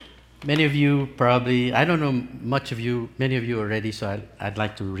Many of you probably, I don't know much of you, many of you already, so I'd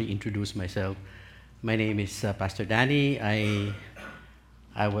like to reintroduce myself. My name is Pastor Danny.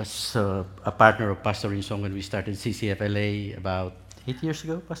 I was a partner of Pastor Insong when we started CCFLA about 8 years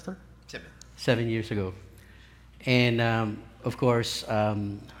ago, Pastor? 7 years ago. And of course,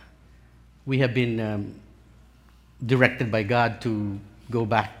 we have been directed by God to go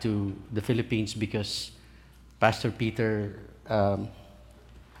back to the Philippines because Pastor Peter,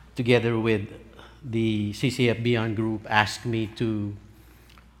 together with the CCF Beyond group, asked me to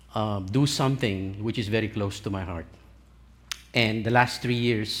do something which is very close to my heart. And the last 3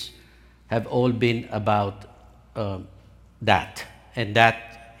 years have all been about that. And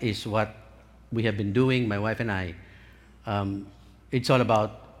that is what we have been doing, my wife and I. It's all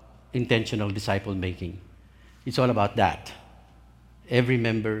about intentional disciple making. It's all about that. Every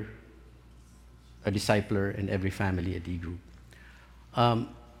member, a discipler, and every family, a D group.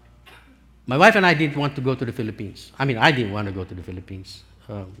 My wife and I didn't want to go to the Philippines. I mean, I didn't want to go to the Philippines.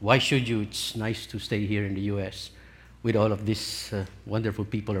 Why should you? It's nice to stay here in the U.S. with all of these wonderful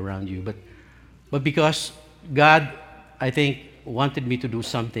people around you. But because God, I think, wanted me to do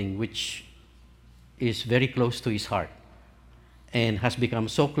something which is very close to His heart and has become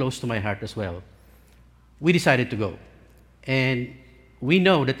so close to my heart as well, we decided to go. And we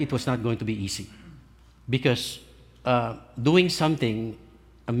know that it was not going to be easy because doing something,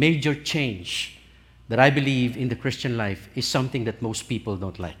 a major change that I believe in the Christian life is something that most people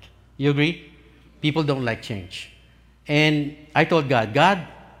don't like. You agree? People don't like change. And I told God, God,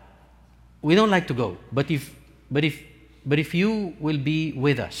 we don't like to go, but if you will be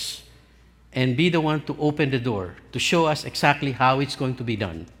with us and be the one to open the door, to show us exactly how it's going to be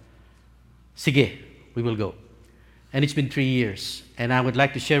done, sige, we will go. And it's been 3 years. And I would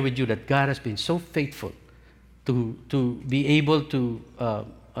like to share with you that God has been so faithful to be able to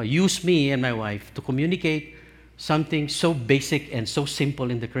use me and my wife to communicate something so basic and so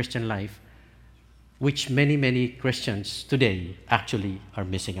simple in the Christian life, which many, many Christians today actually are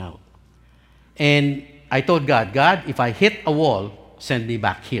missing out. And I told God, God, if I hit a wall, send me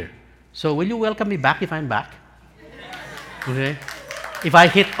back here. So will you welcome me back if I'm back? Okay? If I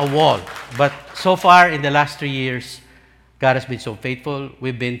hit a wall. But so far in the last 3 years, God has been so faithful.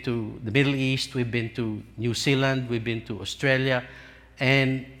 We've been to the Middle East, we've been to New Zealand, we've been to Australia,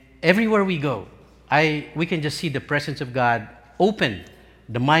 and everywhere we go, we can just see the presence of God open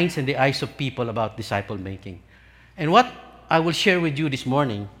the minds and the eyes of people about disciple making. And what I will share with you this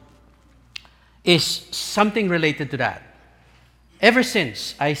morning is something related to that. Ever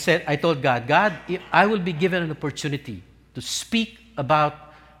since I told God, God, if I will be given an opportunity to speak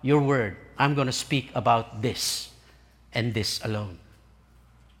about your word, I'm going to speak about this and this alone.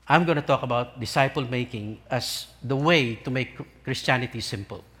 I'm going to talk about disciple making as the way to make Christianity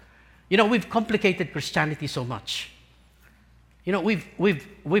simple. You know, we've complicated Christianity so much. You know,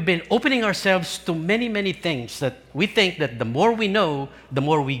 we've been opening ourselves to many, many things that we think that the more we know, the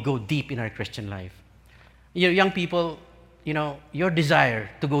more we go deep in our Christian life. You know, young people, you know, your desire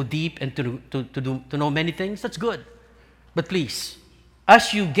to go deep and to know many things, that's good. But please,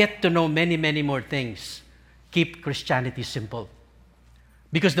 as you get to know many, many more things, keep Christianity simple.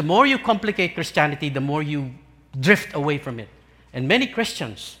 Because the more you complicate Christianity, the more you drift away from it. And many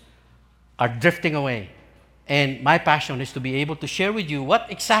Christians are drifting away. And my passion is to be able to share with you what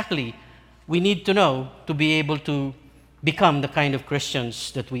exactly we need to know to be able to become the kind of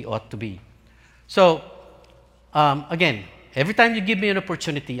Christians that we ought to be. So, again, every time you give me an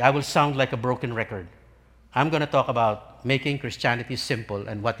opportunity, I will sound like a broken record. I'm going to talk about making Christianity simple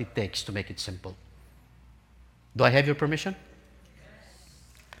and what it takes to make it simple. Do I have your permission?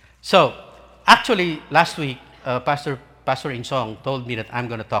 So, actually, last week, Pastor Insong told me that I'm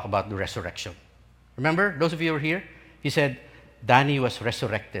going to talk about the resurrection. Remember, those of you who were here, he said, Danny was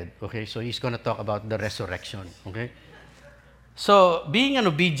resurrected. Okay, so he's going to talk about the resurrection. Okay, so being an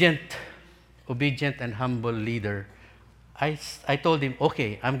obedient and humble leader, I told him,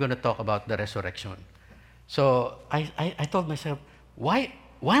 okay, I'm going to talk about the resurrection. So I told myself, why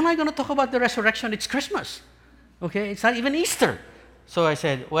am I going to talk about the resurrection? It's Christmas. Okay, it's not even Easter. So I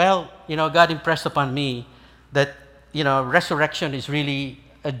said, well, you know, God impressed upon me that, you know, resurrection is really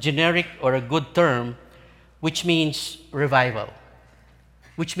a generic or a good term, which means revival,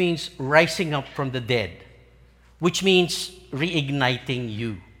 which means rising up from the dead, which means reigniting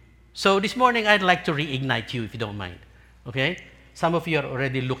you. So this morning, I'd like to reignite you, if you don't mind. Okay? Some of you are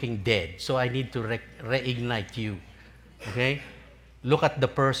already looking dead, so I need to reignite you. Okay? Look at the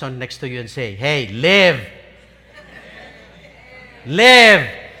person next to you and say, hey, live! Live!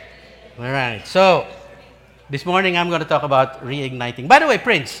 All right. So, this morning I'm going to talk about reigniting. By the way,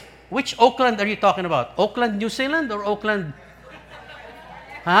 Prince, Which Auckland are you talking about? Auckland, New Zealand or Auckland?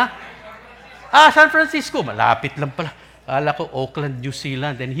 Huh? San Francisco. Malapit lang pala. Akala ko Auckland, New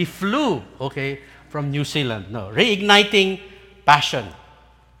Zealand. And he flew, okay, from New Zealand. No, reigniting passion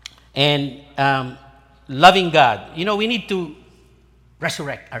and loving God. You know, we need to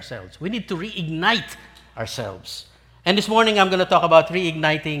resurrect ourselves. We need to reignite ourselves. And this morning, I'm going to talk about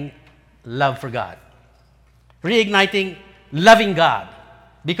reigniting love for God. Reigniting loving God.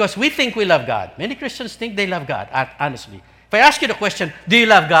 Because we think we love God. Many Christians think they love God, honestly. If I ask you the question, do you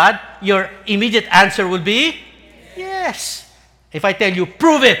love God? Your immediate answer will be, yes. If I tell you,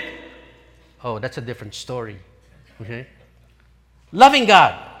 prove it. Oh, that's a different story. Okay? Loving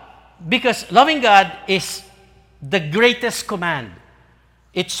God. Because loving God is the greatest command.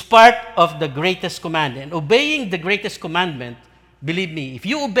 It's part of the greatest command. And obeying the greatest commandment, believe me, if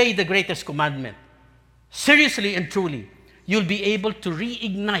you obey the greatest commandment, seriously and truly, you'll be able to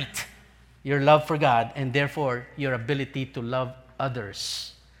reignite your love for God and therefore your ability to love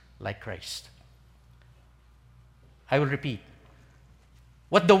others like Christ. I will repeat.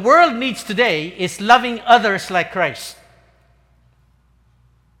 What the world needs today is loving others like Christ.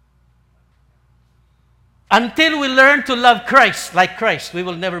 Until we learn to love Christ like Christ, we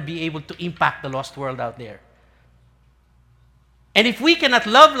will never be able to impact the lost world out there. And if we cannot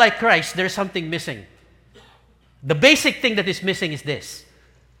love like Christ, there's something missing. The basic thing that is missing is this.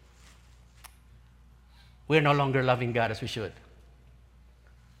 We're no longer loving God as we should.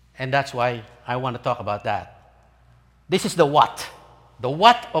 And that's why I want to talk about that. This is the what. The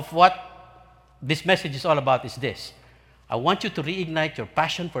what of what this message is all about is this. I want you to reignite your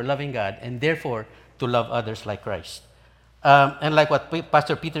passion for loving God and therefore to love others like Christ. And like what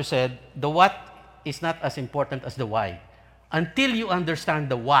Pastor Peter said, the what is not as important as the why. Until you understand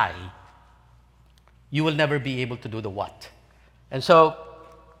the why, you will never be able to do the what. And so,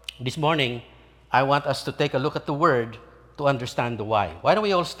 this morning, I want us to take a look at the Word to understand the why. Why don't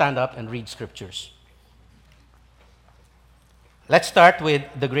we all stand up and read Scriptures? Let's start with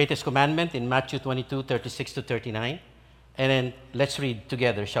the greatest commandment in Matthew 22, 36 to 39. And then let's read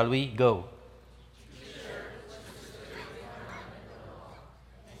together. Shall we? Go.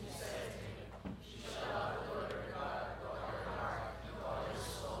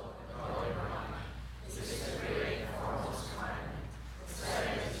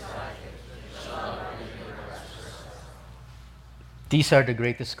 These are the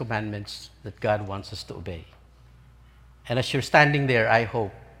greatest commandments that God wants us to obey. And as you're standing there, I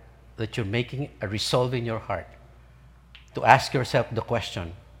hope that you're making a resolve in your heart to ask yourself the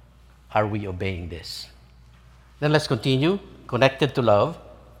question, are we obeying this? Then let's continue, connected to love.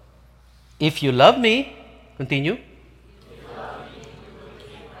 If you love me, continue. If you love me, you will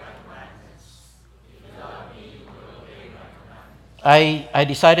keep my commandments. If you love me, you will obey my commandments. I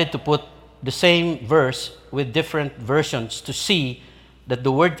decided to put the same verse with different versions to see that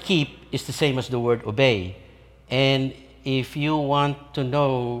the word keep is the same as the word obey. And if you want to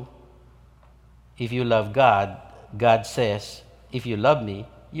know if you love God, God says, if you love me,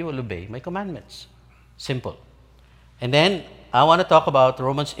 you will obey my commandments. Simple. And then I want to talk about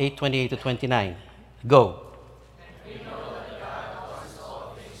Romans 8, 28 to 29. Go.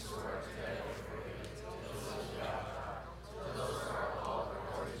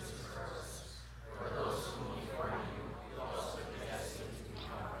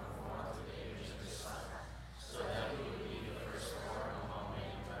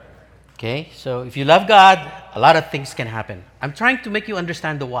 Okay, so if you love God, a lot of things can happen. I'm trying to make you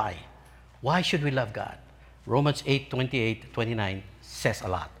understand the why. Why should we love God? Romans 8, 28, 29 says a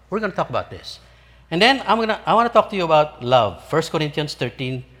lot. We're going to talk about this. And then I want to talk to you about love. 1 Corinthians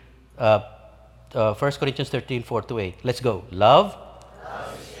 13, 4 to 8. Let's go. Love.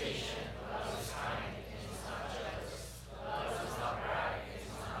 Love is patient. Love is kind. It is not jealous. Love does not brag. It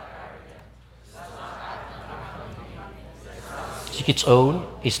is not arrogant. It does not act unbecomingly. It does not seek its own.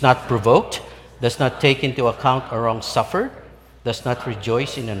 Is not provoked. Does not take into account a wrong suffered. Does not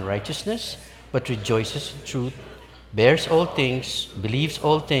rejoice in unrighteousness, but rejoices in truth. Bears all things. Believes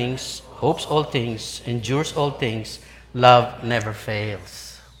all things. Hopes all things. Endures all things. Love never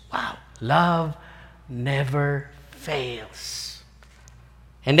fails. Wow. Love never fails.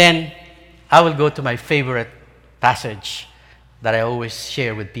 And then I will go to my favorite passage that I always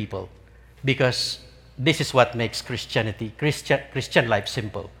share with people because this is what makes Christian life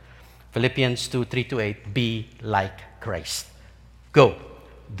simple. Philippians 2, 3 to 8, be like Christ. Go.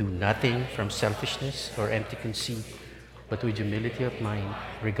 Do nothing from selfishness or empty conceit, but with humility of mind,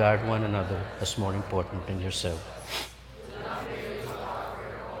 regard one another as more important than yourself.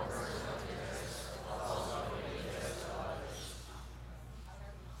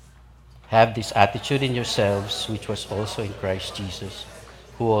 Have this attitude in yourselves, which was also in Christ Jesus,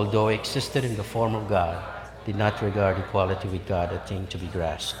 who, although existed in the form of God, did not regard equality with God a thing to be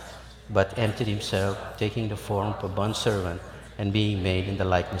grasped, but emptied himself, taking the form of a bondservant, and being made in the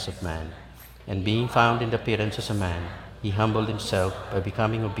likeness of man. And being found in the appearance as a man, he humbled himself by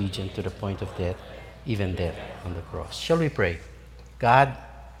becoming obedient to the point of death, even death on the cross. Shall we pray? God,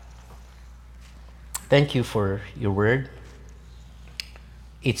 thank you for your word,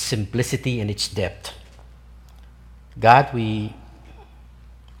 its simplicity and its depth. God, we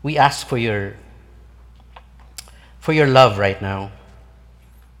ask for your love right now,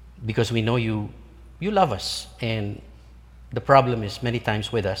 because we know you love us, and the problem is many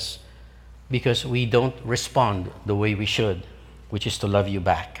times with us because we don't respond the way we should, which is to love you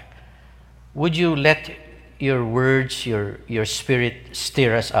back. Would you let your words, your spirit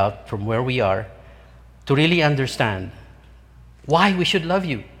steer us out from where we are to really understand why we should love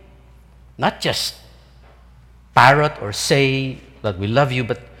you? Not just parrot or say that we love you,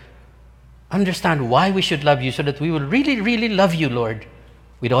 but understand why we should love you, so that we will really, really love you, Lord,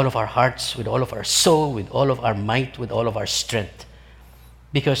 with all of our hearts, with all of our soul, with all of our might, with all of our strength.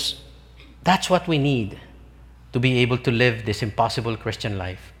 Because that's what we need to be able to live this impossible Christian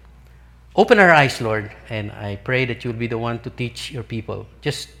life. Open our eyes, Lord, and I pray that you'll be the one to teach your people.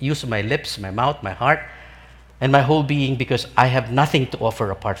 Just use my lips, my mouth, my heart, and my whole being, because I have nothing to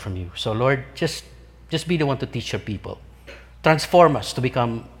offer apart from you. So, Lord, just be the one to teach your people. Transform us to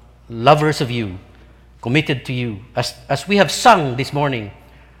become lovers of you, committed to you. As we have sung this morning,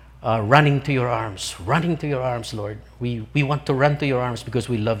 running to your arms, Lord. We want to run to your arms because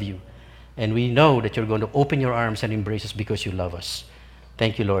we love you. And we know that you're going to open your arms and embrace us because you love us.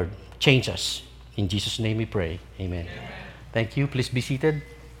 Thank you, Lord. Change us. In Jesus' name we pray. Amen. Thank you. Please be seated.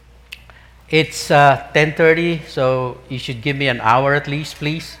 It's 10:30, so you should give me an hour at least,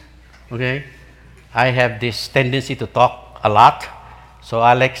 please. Okay? I have this tendency to talk a lot. So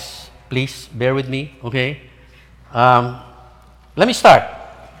Alex, please bear with me. Okay? Let me start.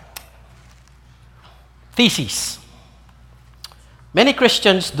 Thesis. Many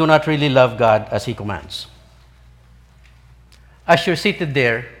Christians do not really love God as He commands. As you're seated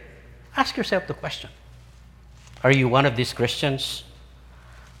there, ask yourself the question. Are you one of these Christians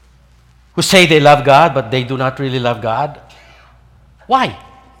who say they love God, but they do not really love God? Why?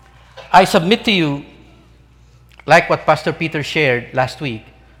 I submit to you, like what Pastor Peter shared last week,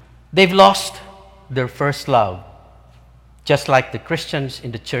 they've lost their first love, just like the Christians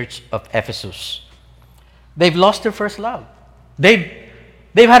in the church of Ephesus. They've lost their first love. They've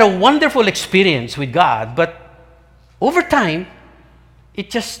had a wonderful experience with God, but over time,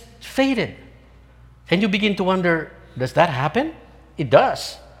 it just faded. And you begin to wonder, does that happen? It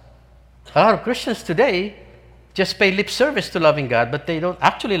does. A lot of Christians today just pay lip service to loving God, but they don't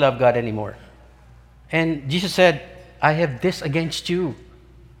actually love God anymore. And Jesus said, I have this against you.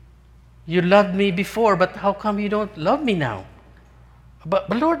 You loved me before, but how come you don't love me now? But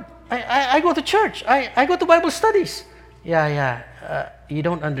Lord, I go to church. I go to Bible studies. You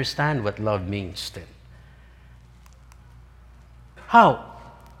don't understand what love means then. How?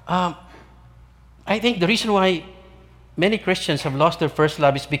 I think the reason why many Christians have lost their first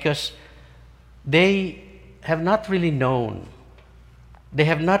love is because they have not really known, they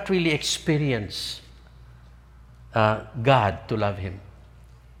have not really experienced God to love Him.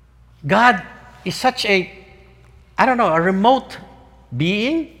 God is such a remote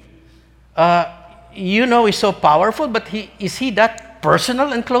being. He's so powerful, but is He that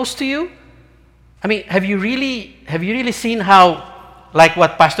personal and close to you? I mean, have you really seen how, like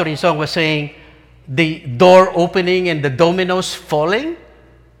what Pastor Insong was saying, the door opening and the dominoes falling?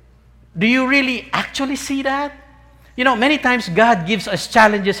 Do you really actually see that? Many times God gives us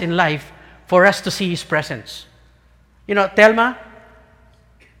challenges in life for us to see His presence. Telma,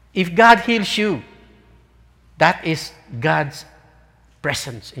 if God heals you, that is God's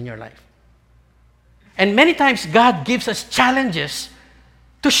presence in your life. And many times God gives us challenges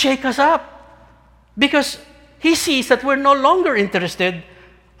to shake us up, because He sees that we're no longer interested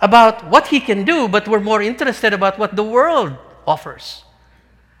about what He can do, but we're more interested about what the world offers.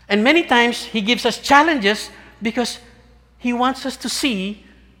 And many times He gives us challenges because He wants us to see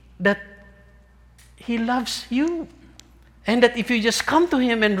that He loves you, and that if you just come to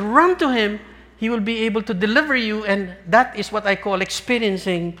Him and run to Him, He will be able to deliver you. And that is what I call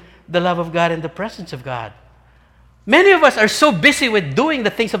experiencing the love of God and the presence of God. Many of us are so busy with doing the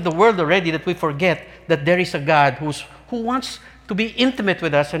things of the world already that we forget that there is a God who wants to be intimate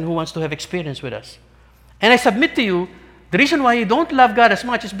with us and who wants to have experience with us. And I submit to you, the reason why you don't love God as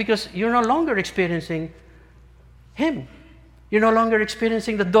much is because you're no longer experiencing Him. You're no longer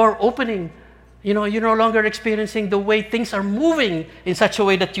experiencing the door opening. You're no longer experiencing the way things are moving in such a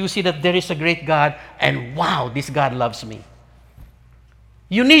way that you see that there is a great God and wow, this God loves me.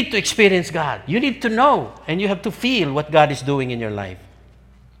 You need to experience God. You need to know and you have to feel what God is doing in your life.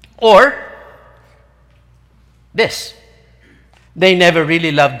 Or this. They never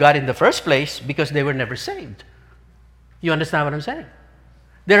really loved God in the first place because they were never saved. You understand what I'm saying?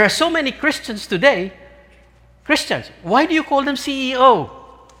 There are so many Christians today. Christians, why do you call them CEO?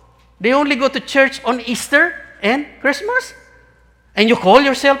 They only go to church on Easter and Christmas? And you call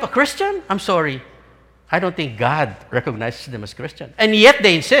yourself a Christian? I'm sorry. I don't think God recognizes them as Christians. And yet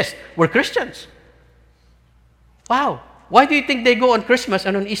they insist, we're Christians. Wow. Why do you think they go on Christmas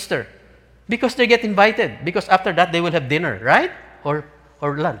and on Easter? Because they get invited. Because after that, they will have dinner, right? Or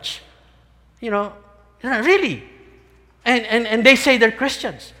lunch. Really. And they say they're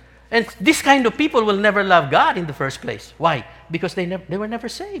Christians. And this kind of people will never love God in the first place. Why? Because they were never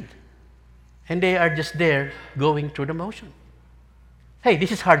saved. And they are just there going through the motion. Hey,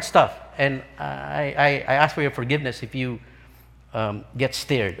 this is hard stuff. And I ask for your forgiveness if you get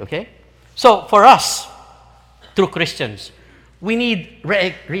scared, okay? So for us, true Christians, we need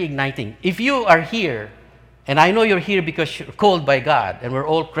reigniting. If you are here, and I know you're here because you're called by God, and we're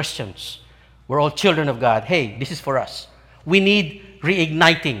all Christians, we're all children of God, hey, this is for us. We need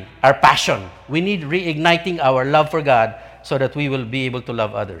reigniting our passion. We need reigniting our love for God so that we will be able to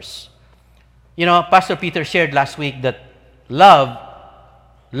love others. Pastor Peter shared last week that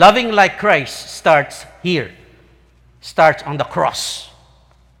loving like Christ starts here, starts on the cross.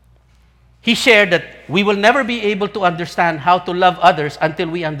 He shared that we will never be able to understand how to love others until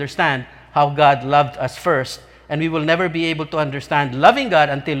we understand how God loved us first. And we will never be able to understand loving God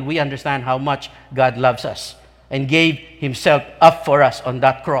until we understand how much God loves us and gave himself up for us on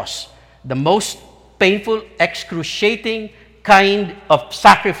that cross. The most painful, excruciating kind of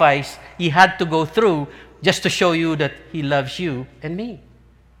sacrifice he had to go through just to show you that he loves you and me.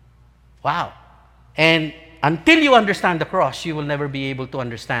 Wow. And until you understand the cross, you will never be able to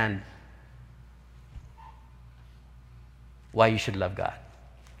understand why you should love God.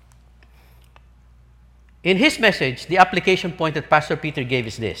 In his message, the application point that Pastor Peter gave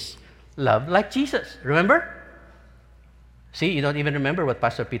is this: love like Jesus. Remember? See, you don't even remember what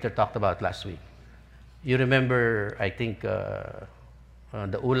Pastor Peter talked about last week. You remember, I think, the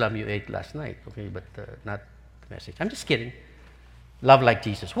ulam you ate last night, okay, but not the message. I'm just kidding. Love like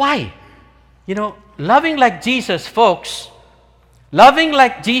Jesus. Why? Loving like Jesus, folks, loving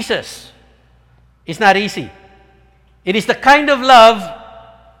like Jesus is not easy. It is the kind of love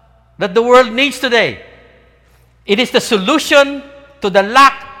that the world needs today. It is the solution to the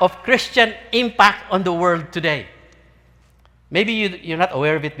lack of Christian impact on the world today. Maybe you're not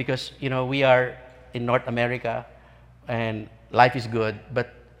aware of it because, we are in North America and life is good.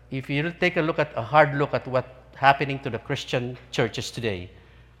 But if you take a hard look at what's happening to the Christian churches today,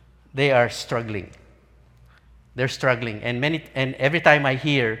 they are struggling. They're struggling. And every time I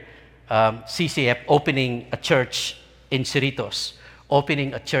hear CCF opening a church in Cerritos,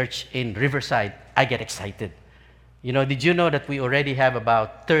 opening a church in Riverside, I get excited. Did you know that we already have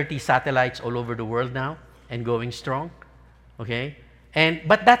about 30 satellites all over the world now and going strong? Okay?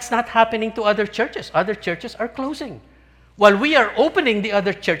 But that's not happening to other churches. Other churches are closing. While we are opening, the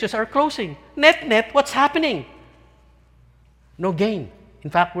other churches are closing. Net, what's happening? No gain. In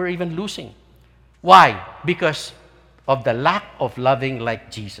fact, we're even losing. Why? Because of the lack of loving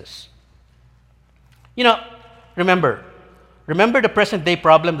like Jesus. Remember the present day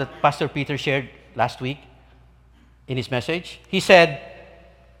problem that Pastor Peter shared last week in his message? He said,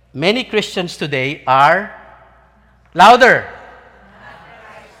 many Christians today are louder.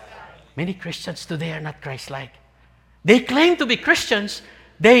 Many Christians today are not Christ-like. They claim to be Christians.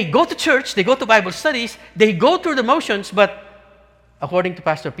 They go to church, they go to Bible studies, they go through the motions, but according to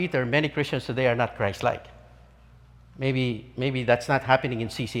Pastor Peter, many Christians today are not Christ-like. Maybe that's not happening in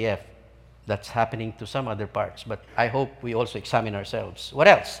CCF. That's happening to some other parts, but I hope we also examine ourselves. What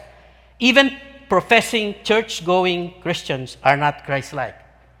else? Even professing church-going Christians are not Christ-like.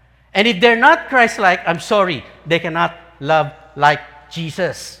 And if they're not Christ-like, I'm sorry, they cannot love like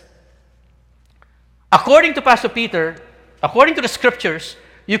Jesus. According to Pastor Peter, according to the scriptures,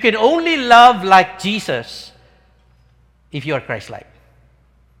 you can only love like Jesus if you are Christ-like.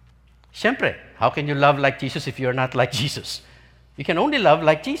 Siyempre, how can you love like Jesus if you're not like Jesus? You can only love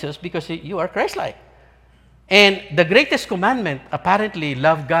like Jesus because you are Christ-like. And the greatest commandment, apparently,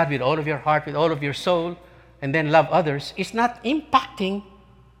 love God with all of your heart, with all of your soul, and then love others, is not impacting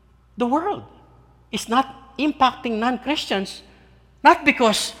the world. It's not impacting non-Christians, not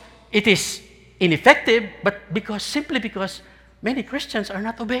because it is ineffective, but simply because many Christians are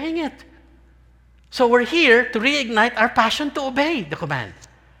not obeying it. So we're here to reignite our passion to obey the command.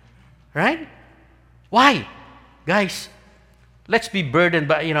 Right? Why? Guys, let's be burdened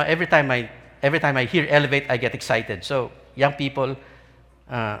by, every time I hear elevate, I get excited. So young people,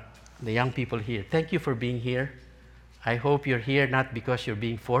 the young people here, thank you for being here. I hope you're here not because you're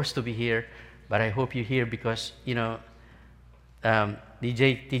being forced to be here, but I hope you're here because, TJ,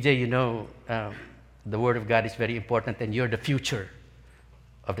 the Word of God is very important, and you're the future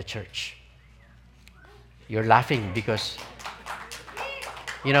of the church. You're laughing because,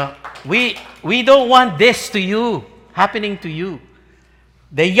 we don't want this to you, happening to you.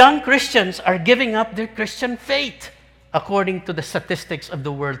 The young Christians are giving up their Christian faith, according to the statistics of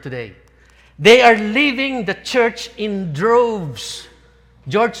the world today. They are leaving the church in droves.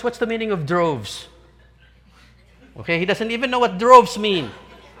 George, what's the meaning of droves? Okay, he doesn't even know what droves mean.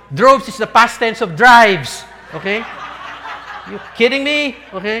 Droves is the past tense of drives. Okay? You kidding me?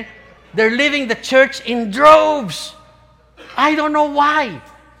 Okay? They're leaving the church in droves. I don't know why.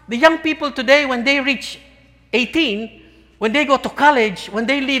 The young people today, when they reach 18, when they go to college, when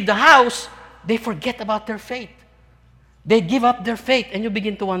they leave the house, they forget about their faith. They give up their faith, and you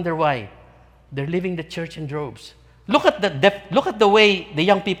begin to wonder why. They're leaving the church in droves. Look at the way the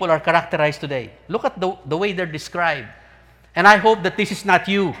young people are characterized today. Look at the way they're described. And I hope that this is not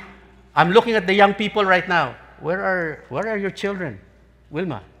you. I'm looking at the young people right now. Where are your children?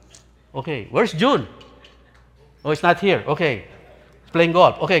 Wilma. Okay. Where's June? Oh, it's not here. Okay. It's playing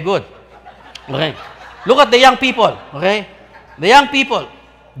golf. Okay, good. Okay. Look at the young people. Okay. The young people.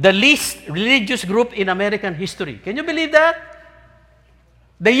 The least religious group in American history. Can you believe that?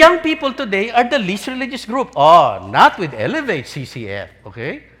 The young people today are the least religious group. Oh, not with Elevate CCF,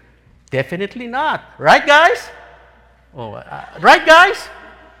 okay? Definitely not. Right, guys? Oh, right, guys?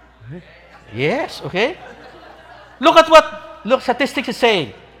 Yes, okay? Look at what statistics is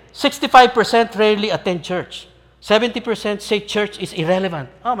saying. 65% rarely attend church. 70% say church is irrelevant.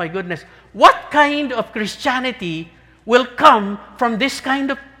 Oh, my goodness. What kind of Christianity will come from this kind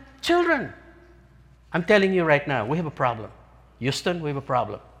of children? I'm telling you right now, we have a problem. Houston, we have a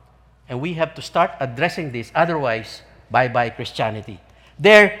problem. And we have to start addressing this. Otherwise, bye-bye Christianity.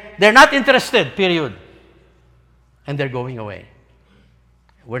 They're not interested, period. And they're going away.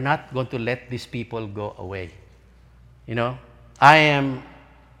 We're not going to let these people go away. I am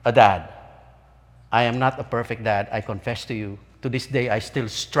a dad. I am not a perfect dad, I confess to you. To this day, I still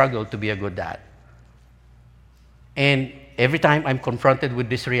struggle to be a good dad. And every time I'm confronted with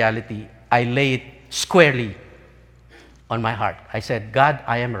this reality, I lay it squarely on my heart. I said, God,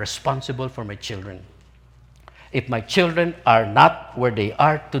 I am responsible for my children. If my children are not where they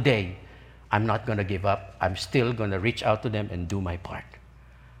are today, I'm not going to give up. I'm still going to reach out to them and do my part.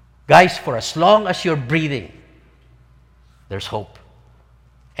 Guys, for as long as you're breathing, there's hope.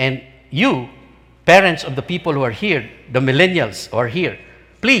 And you, parents of the people who are here, the millennials who are here,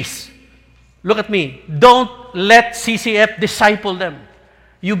 please, look at me. Don't let CCF disciple them.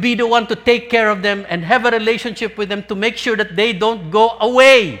 You be the one to take care of them and have a relationship with them to make sure that they don't go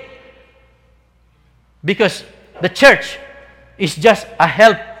away. Because the church is just a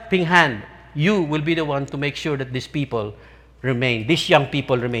helping hand. You will be the one to make sure that these young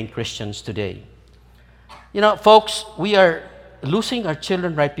people remain Christians today. Folks, we are losing our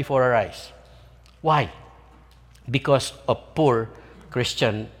children right before our eyes. Why? Because of poor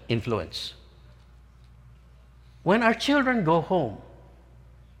Christian influence. When our children go home,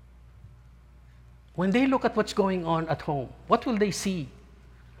 when they look at what's going on at home, what will they see?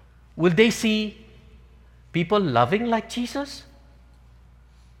 Will they see people loving like Jesus?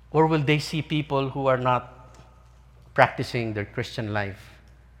 Or will they see people who are not practicing their Christian life?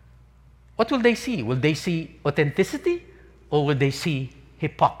 What will they see? Will they see authenticity? Or will they see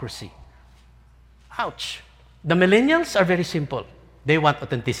hypocrisy? Ouch. The millennials are very simple. They want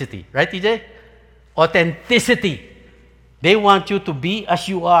authenticity. Right, TJ? Authenticity. They want you to be as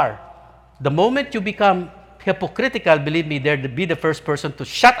you are. The moment you become hypocritical, believe me, they'll be the first person to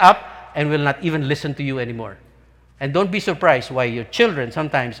shut up and will not even listen to you anymore. And don't be surprised why your children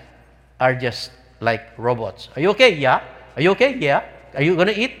sometimes are just like robots. Are you okay? Yeah. Are you okay? Yeah. Are you going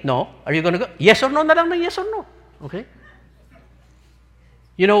to eat? No. Are you going to go? Yes or no na lang na yes or no. Okay?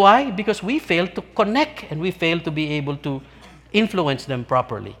 You know why? Because we fail to connect and we fail to be able to influence them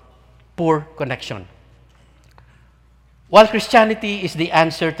properly. Poor connection. While Christianity is the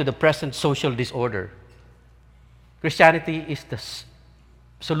answer to the present social disorder, Christianity is the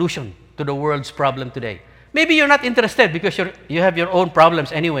solution to the world's problem today. Maybe you're not interested because you have your own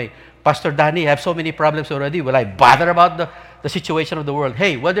problems anyway. Pastor Danny, I have so many problems already. Will I bother about the situation of the world?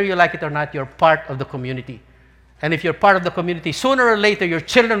 Hey, whether you like it or not, you're part of the community. And if you're part of the community, sooner or later, your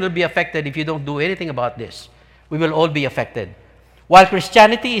children will be affected if you don't do anything about this. We will all be affected. While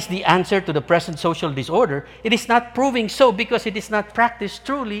Christianity is the answer to the present social disorder, it is not proving so because it is not practiced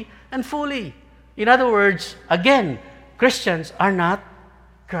truly and fully. In other words, again, Christians are not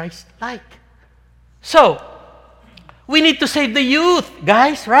Christ-like. So, we need to save the youth,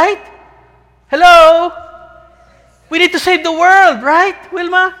 guys, right? Hello? We need to save the world, right,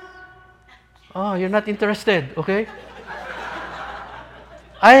 Wilma? Oh, you're not interested, okay?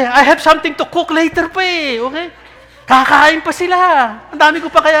 I have something to cook later pa eh, okay? Kakain pa sila. Ang dami ko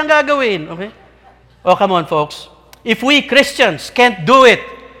pa kayang gagawin, okay? Oh, come on, folks. If we Christians can't do it,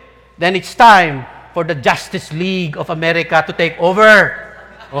 then it's time for the Justice League of America to take over,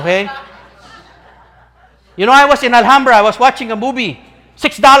 okay? You know, I was in Alhambra. I was watching a movie,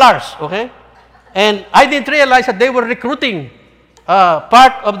 $6, okay? And I didn't realize that they were recruiting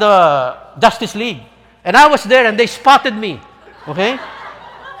part of the Justice League. And I was there and they spotted me, okay?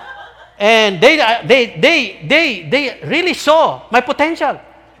 And they really saw my potential.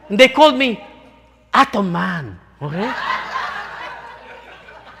 And they called me Atom Man, okay?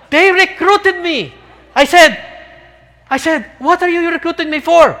 They recruited me. I said, what are you recruiting me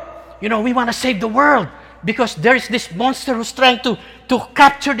for? You know, we want to save the world because there is this monster who's trying to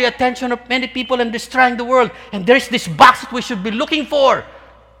capture the attention of many people and destroying the world. And there is this box that we should be looking for.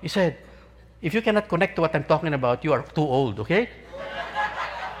 He said, if you cannot connect to what I'm talking about, you are too old, okay?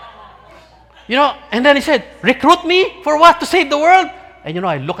 You know, and then he said, recruit me for what? To save the world? And you know,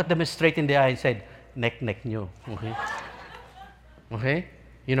 I looked at them straight in the eye and said, neck nyo, okay? Okay?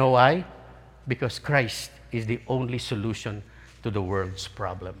 You know why? Because Christ is the only solution to the world's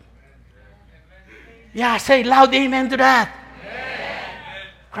problem. Yeah, say loud amen to that. Amen.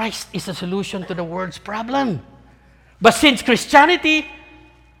 Christ is the solution to the world's problem. But since Christianity,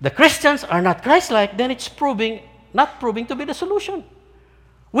 the Christians are not Christ-like, then it's not proving to be the solution.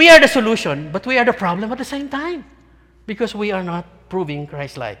 We are the solution, but we are the problem at the same time because we are not proving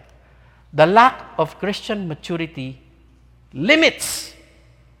Christ-like. The lack of Christian maturity limits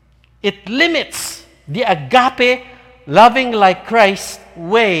the agape, loving like Christ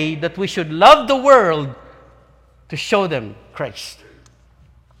way that we should love the world to show them Christ.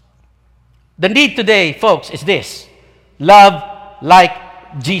 The need today, folks, is this: love like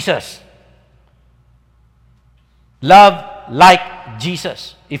Jesus. Love like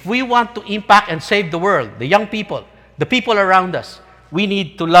Jesus. If we want to impact and save the world, the young people, the people around us, we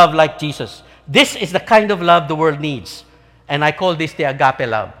need to love like Jesus. This is the kind of love the world needs. And I call this the agape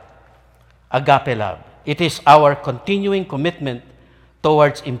love. Agape love. It is our continuing commitment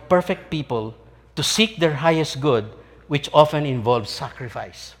towards imperfect people to seek their highest good, which often involves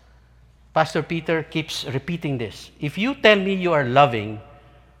sacrifice. Pastor Peter keeps repeating this. If you tell me you are loving,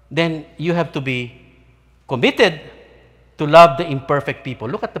 then you have to be committed to love the imperfect people.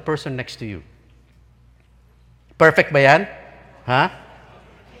 Look at the person next to you. Perfect ba yan? Ha?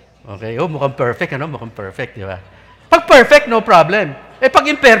 Okay. Oh, mukhang perfect, ano? Mukhang perfect, di ba? Pag perfect, no problem. Pag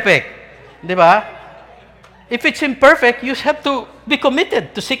imperfect, di ba? If it's imperfect, you have to be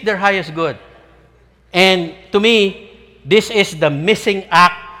committed to seek their highest good. And to me, this is the missing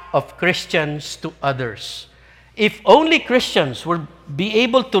act of Christians to others. If only Christians will be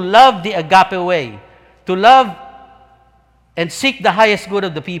able to love the agape way, to love and seek the highest good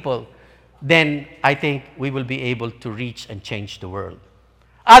of the people, then I think we will be able to reach and change the world.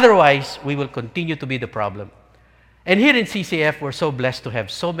 Otherwise, we will continue to be the problem. And here in CCF, we're so blessed to have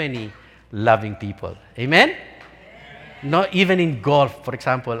so many loving people. Amen? No, even in golf, for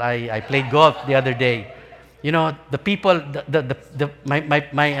example, I played golf the other day. You know, the people,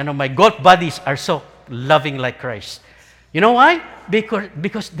 my golf buddies are so loving like Christ. You know why?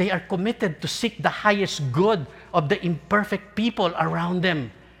 Because they are committed to seek the highest good of the imperfect people around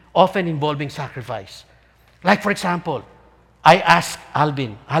them, often involving sacrifice. Like, for example, I asked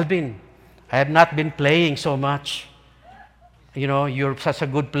Alvin, I have not been playing so much. You know, you're such a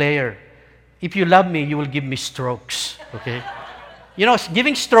good player. If you love me, you will give me strokes, okay? You know,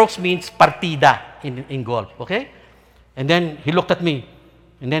 giving strokes means partida in golf, okay? And then he looked at me,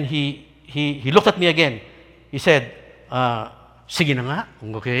 and then he looked at me again. He said, sige na nga,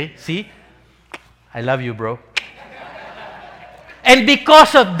 okay? See? I love you, bro. And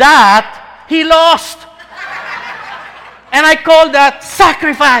because of that, he lost. And I call that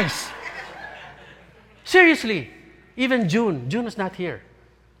sacrifice. Seriously, even June is not here.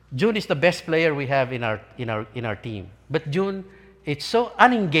 June is the best player we have in our team. But June, it's so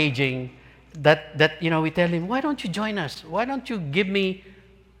unengaging that you know, we tell him, why don't you join us? Why don't you give me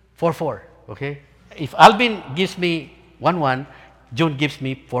 4-4? Okay? If Alvin gives me 1-1, June gives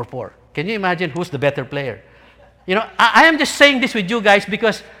me 4-4. Can you imagine who's the better player? I am just saying this with you guys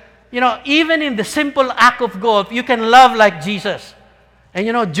because, even in the simple act of golf, you can love like Jesus.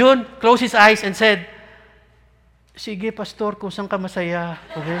 And June closed his eyes and said, "Sige, Pastor, kung saan ka masaya."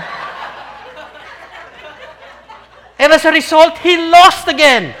 Okay? And as a result, he lost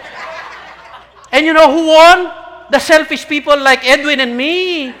again. And you know who won? The selfish people like Edwin and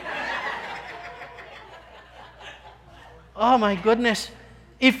me. Oh my goodness.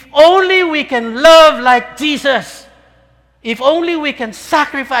 If only we can love like Jesus. If only we can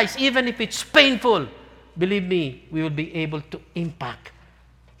sacrifice, even if it's painful. Believe me, we will be able to impact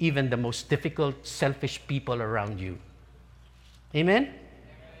even the most difficult, selfish people around you. Amen?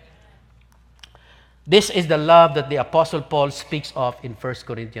 This is the love that the Apostle Paul speaks of in 1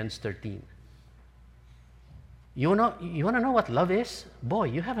 Corinthians 13. You want to know what love is? Boy,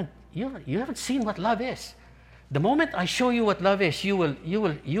 you haven't seen what love is. The moment I show you what love is, you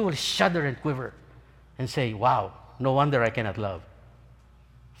will shudder and quiver and say, "Wow, no wonder I cannot love."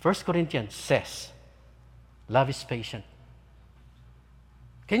 1 Corinthians says, love is patient.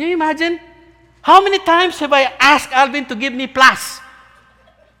 Can you imagine? How many times have I asked Alvin to give me plus?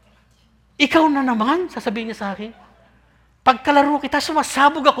 "Ikaw na naman," sasabihin niya sa akin. "Pagkalaro kita,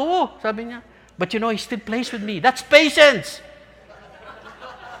 sumasabog ako," sabi niya. But he still plays with me. That's patience.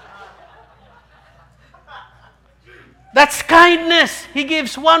 That's kindness. He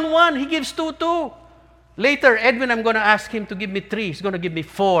gives 1-1. He gives 2-2. Later, Edwin, I'm going to ask him to give me 3. He's going to give me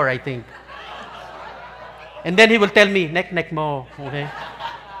 4, I think. And then he will tell me, "Nek mo." Okay?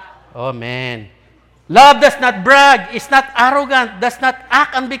 Oh, man. Love does not brag. It's not arrogant. Does not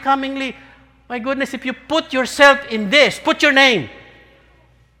act unbecomingly. My goodness, if you put yourself in this, put your name.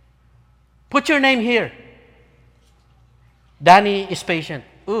 Put your name here. Danny is patient.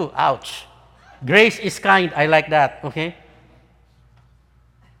 Ooh, ouch. Grace is kind. I like that. Okay?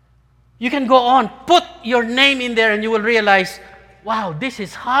 You can go on. Put your name in there and you will realize, wow, this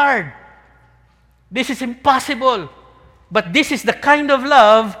is hard. This is impossible. But this is the kind of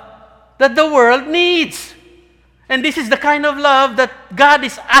love that the world needs. And this is the kind of love that God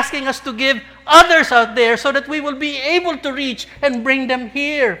is asking us to give others out there so that we will be able to reach and bring them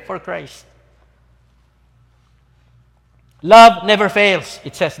here for Christ. Love never fails,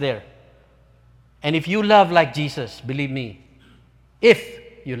 it says there. And if you love like Jesus, believe me, if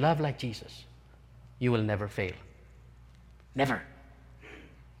you love like Jesus, you will never fail. Never.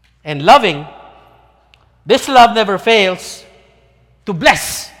 And loving, this love never fails to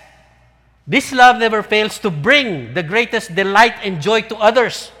bless. This love never fails to bring the greatest delight and joy to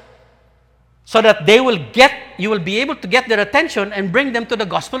others so that you will be able to get their attention and bring them to the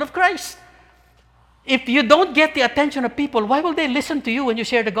gospel of Christ. If you don't get the attention of people, why will they listen to you when you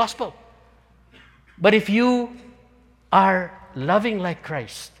share the gospel? But if you are loving like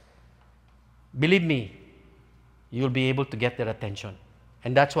Christ, believe me, you'll be able to get their attention.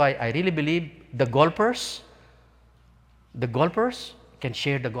 And that's why I really believe the golfers can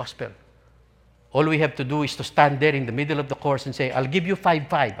share the gospel. All we have to do is to stand there in the middle of the course and say, "I'll give you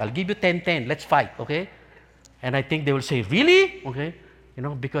 5-5. I'll give you 10-10. Let's fight." Okay? And I think they will say, "Really?" Okay?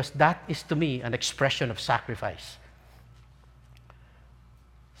 Because that is to me an expression of sacrifice.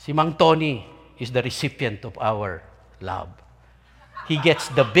 Si Mang Tony is the recipient of our love. He gets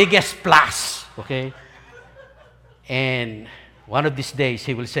the biggest plus, okay? And one of these days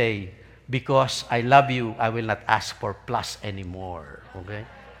he will say, "Because I love you, I will not ask for plus anymore." Okay?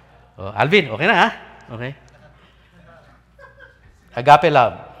 Alvin, okay na ha? Okay? Agape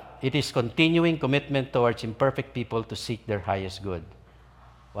love. It is continuing commitment towards imperfect people to seek their highest good.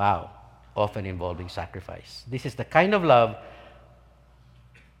 Wow. Often involving sacrifice. This is the kind of love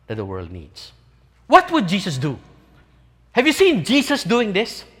that the world needs. What would Jesus do? Have you seen Jesus doing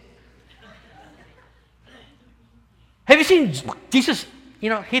this? Have you seen Jesus,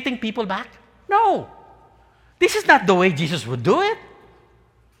 hitting people back? No. This is not the way Jesus would do it.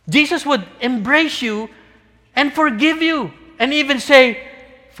 Jesus would embrace you and forgive you and even say,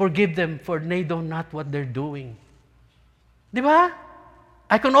 "Forgive them, for they know not what they're doing." Di ba?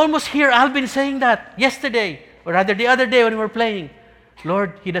 I can almost hear Alvin saying that yesterday, or rather the other day when we were playing.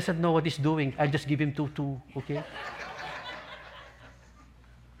 "Lord, he doesn't know what he's doing. I'll just give him 2-2, okay?"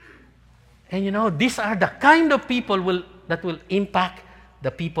 And these are the kind of people that will impact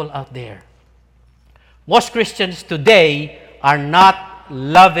the people out there. Most Christians today are not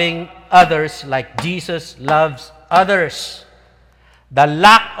loving others like Jesus loves others. The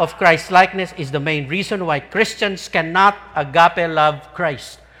lack of Christ-likeness is the main reason why Christians cannot agape love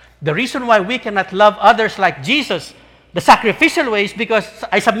Christ. The reason why we cannot love others like Jesus, the sacrificial way, is because,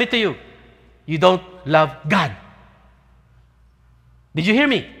 I submit to you, you don't love God. Did you hear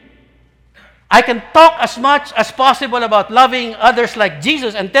me? I can talk as much as possible about loving others like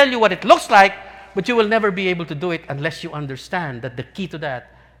Jesus and tell you what it looks like, but you will never be able to do it unless you understand that the key to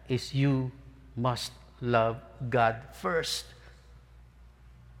that is you must love God first.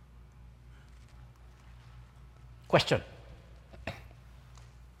 Question.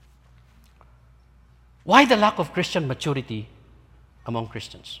 Why the lack of Christian maturity among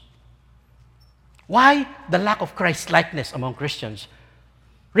Christians? Why the lack of Christ-likeness among Christians,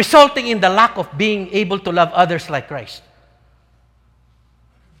 resulting in the lack of being able to love others like Christ?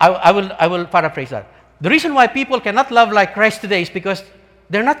 I will paraphrase that. The reason why people cannot love like Christ today is because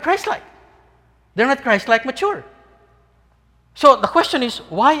they're not Christ-like. They're not Christ-like mature. So the question is,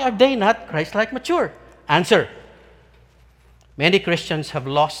 why are they not Christ-like mature? Answer. Many Christians have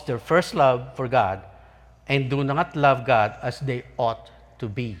lost their first love for God and do not love God as they ought to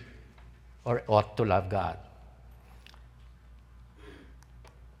be or ought to love God.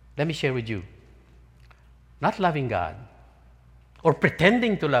 Let me share with you. Not loving God or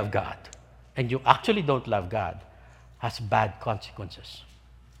pretending to love God and you actually don't love God has bad consequences.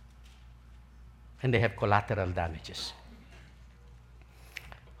 And they have collateral damages.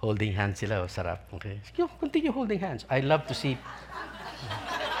 Holding hands sila, sarap. Okay? Continue holding hands. I love to see.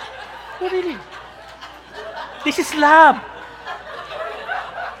 Oh, really? This is love.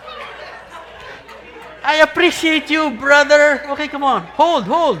 I appreciate you, brother. Okay, come on. Hold.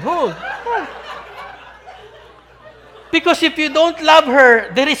 Because if you don't love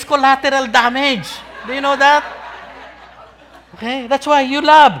her, there is collateral damage. Do you know that? Okay, that's why you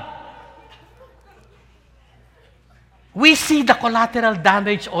love. We see the collateral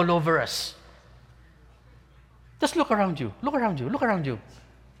damage all over us. Just look around you. Look around you. Look around you.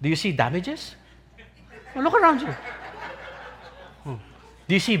 Do you see damages? Oh, look around you.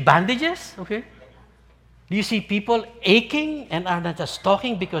 Do you see bandages? Okay. Do you see people aching and are not just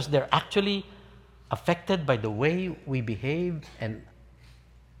talking because they're actually affected by the way we behave and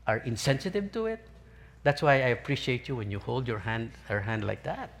are insensitive to it? That's why I appreciate you when you hold her hand like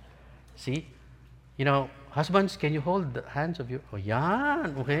that. See? You know, husbands, can you hold the hands of your... Oh,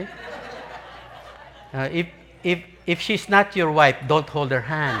 yan, okay? If she's not your wife, don't hold her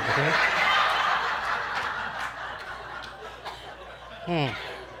hand, okay?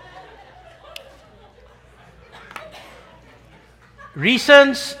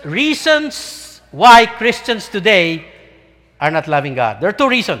 Reasons why Christians today are not loving God. There are two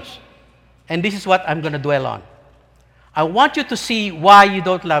reasons. And this is what I'm going to dwell on. I want you to see why you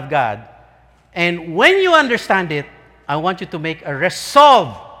don't love God. And when you understand it, I want you to make a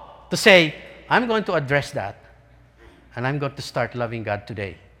resolve to say, I'm going to address that. And I'm going to start loving God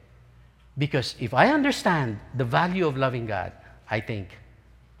today. Because if I understand the value of loving God, I think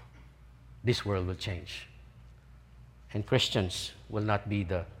this world will change. And Christians will not be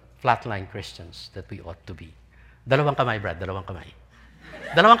the flatline Christians that we ought to be. Dalawang kamay, Brad. Dalawang kamay.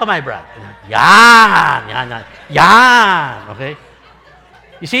 Dalawang kamay, Brad. Yan. Okay?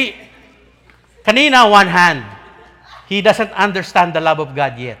 You see, kanina, one hand. He doesn't understand the love of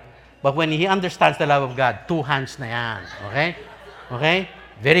God yet. But when he understands the love of God, two hands na yan. Okay? Okay?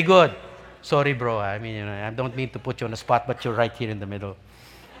 Very good. Sorry, bro. I mean, I don't mean to put you on the spot, but you're right here in the middle.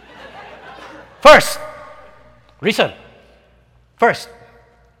 First,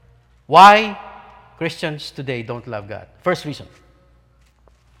 why Christians today don't love God. First reason.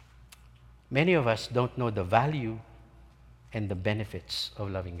 Many of us don't know the value and the benefits of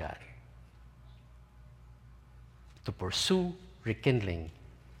loving God. To pursue rekindling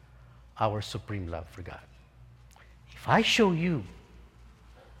our supreme love for God. If I show you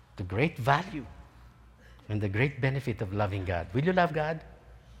the great value and the great benefit of loving God, will you love God?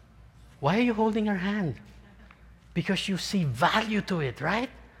 Why are you holding her hand? Because you see value to it, right?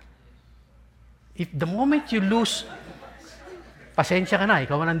 If the moment you lose, pasensya ka na,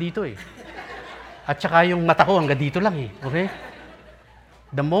 ikaw ang nandito eh. At saka yung mata ko hanggang dito lang eh, okay?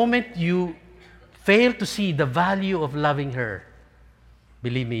 The moment you fail to see the value of loving her,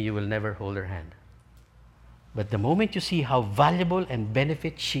 believe me, you will never hold her hand. But the moment you see how valuable and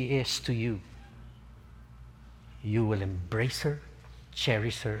benefit she is to you, you will embrace her,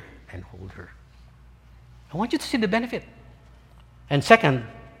 cherish her, and hold her. I want you to see the benefit. And second,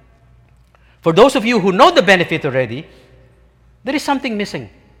 for those of you who know the benefit already, there is something missing.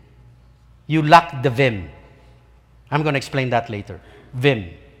 You lack the vim. I'm going to explain that later.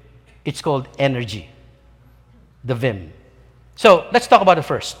 Vim. It's called energy. The vim. So, let's talk about it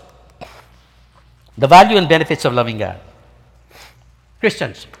first. The value and benefits of loving God.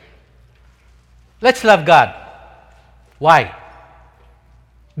 Christians, let's love God. Why?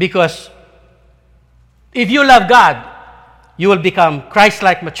 Because if you love God, you will become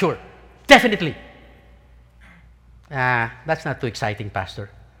Christ-like mature. Definitely. That's not too exciting, Pastor.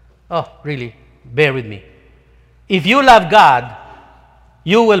 Oh, really? Bear with me. If you love God,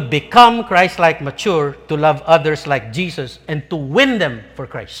 you will become Christ-like mature to love others like Jesus and to win them for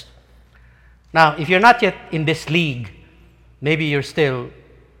Christ. Now, if you're not yet in this league, maybe you're still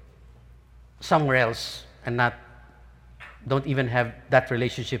somewhere else and don't even have that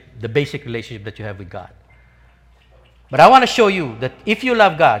relationship, the basic relationship that you have with God. But I want to show you that if you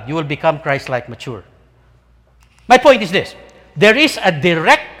love God, you will become Christ-like mature. My point is this. There is a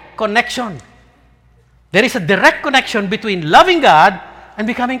direct connection. There is a direct connection between loving God and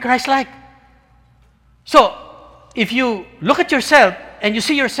becoming Christ-like. So, if you look at yourself and you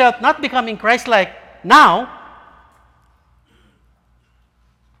see yourself not becoming Christ-like now,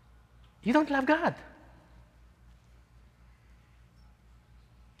 you don't love God.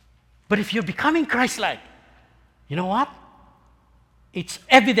 But if you're becoming Christ-like, you know what? It's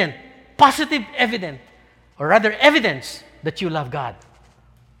evident, positive evidence, or rather evidence that you love God.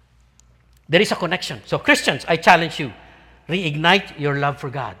 There is a connection. So Christians, I challenge you, reignite your love for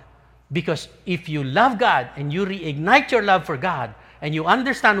God. Because if you love God and you reignite your love for God and you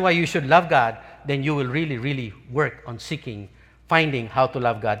understand why you should love God, then you will really, really work on finding how to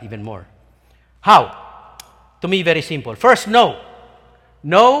love God even more. How? To me, very simple. First, know.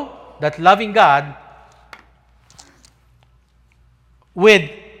 Know that loving God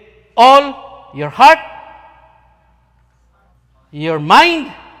with all your heart, your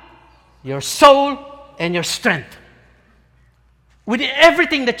mind, your soul, and your strength. With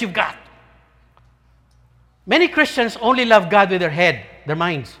everything that you've got. Many Christians only love God with their head, their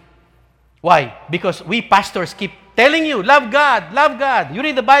minds. Why? Because we pastors keep telling you, love God, love God. You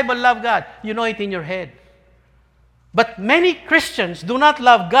read the Bible, love God. You know it in your head. But many Christians do not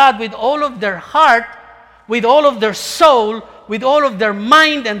love God with all of their heart, with all of their soul, with all of their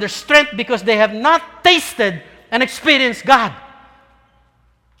mind and their strength because they have not tasted and experienced God.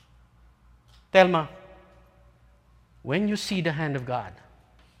 Telma, when you see the hand of God,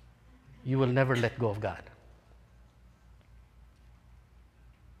 you will never let go of God.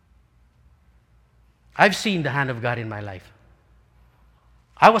 I've seen the hand of God in my life.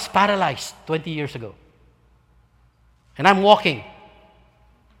 I was paralyzed 20 years ago. And I'm walking.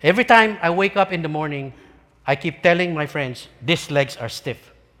 Every time I wake up in the morning, I keep telling my friends, these legs are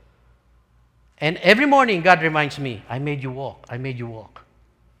stiff. And every morning, God reminds me, I made you walk. I made you walk.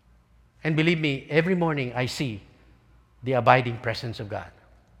 And believe me, every morning I see the abiding presence of God.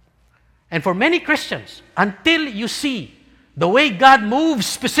 And for many Christians, until you see the way God moves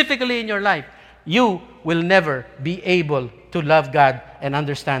specifically in your life, you will never be able to love God and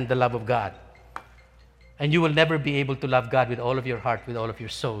understand the love of God. And you will never be able to love God with all of your heart, with all of your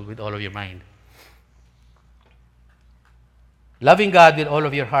soul, with all of your mind. Loving God with all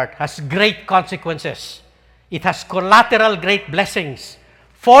of your heart has great consequences. It has collateral great blessings,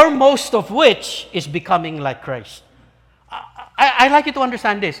 foremost of which is becoming like Christ. I like you to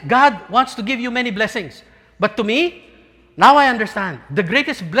understand this. God wants to give you many blessings. But to me, now I understand. The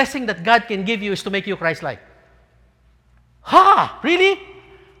greatest blessing that God can give you is to make you Christ-like. Ha! Really?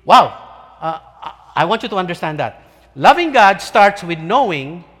 Wow. I want you to understand that. Loving God starts with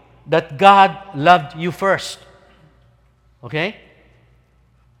knowing that God loved you first. Okay?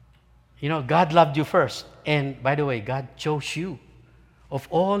 You know, God loved you first. And by the way, God chose you. Of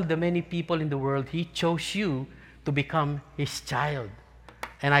all the many people in the world, He chose you to become His child.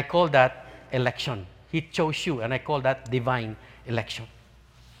 And I call that election. He chose you, and I call that divine election.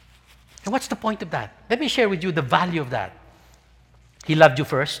 And what's the point of that? Let me share with you the value of that. He loved you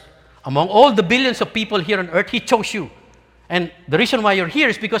first. Among all the billions of people here on earth, He chose you. And the reason why you're here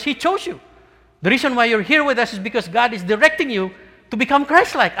is because He chose you. The reason why you're here with us is because God is directing you to become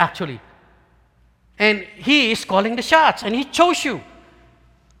Christ-like, actually. And He is calling the shots, and He chose you.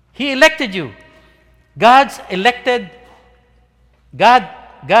 He elected you. God's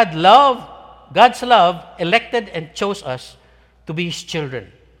love elected and chose us to be His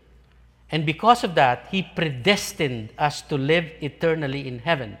children. And because of that, He predestined us to live eternally in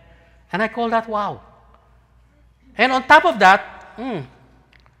heaven. And I call that wow. And on top of that,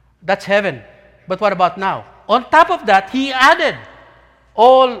 that's heaven. But what about now? On top of that, He added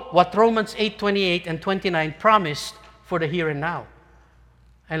all what Romans 8:28 and 29 promised for the here and now.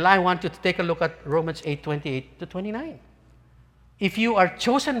 And I want you to take a look at Romans 8:28 to 29. If you are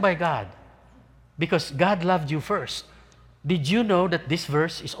chosen by God, because God loved you first, did you know that this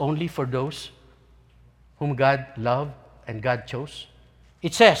verse is only for those whom God loved and God chose?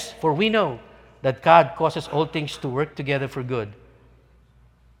 It says, for we know that God causes all things to work together for good.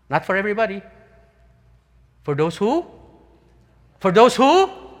 Not for everybody. For those who? For those who?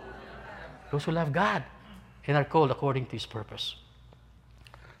 Those who love God and are called according to His purpose.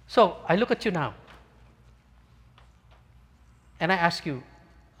 So, I look at you now. And I ask you,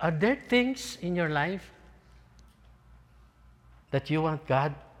 are there things in your life that you want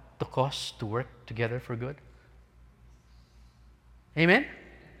God to cause to work together for good? Amen?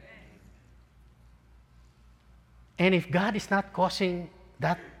 And if God is not causing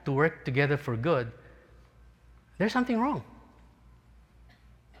that to work together for good, there's something wrong.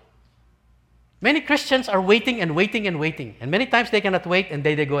 Many Christians are waiting and waiting and waiting. And many times they cannot wait and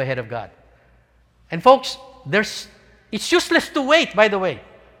they go ahead of God. And folks, it's useless to wait, by the way.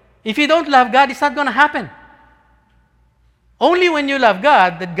 If you don't love God, it's not going to happen. Only when you love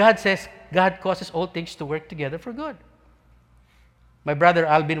God that God says God causes all things to work together for good. My brother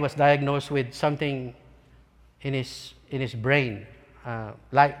Alvin was diagnosed with something in his brain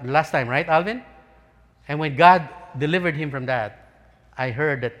like last time, right, Alvin? And when God delivered him from that, I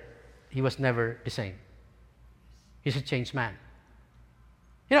heard that he was never the same. He's a changed man.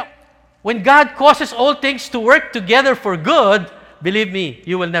 You know, when God causes all things to work together for good, believe me,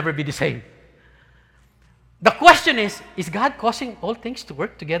 you will never be the same. The question is God causing all things to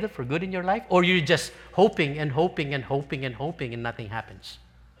work together for good in your life? Or you're just hoping and hoping and hoping and hoping and nothing happens?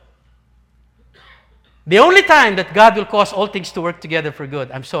 The only time that God will cause all things to work together for good,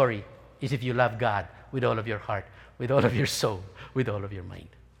 I'm sorry, is if you love God with all of your heart, with all of your soul, with all of your mind.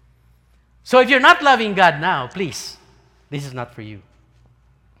 So if you're not loving God now, please, this is not for you.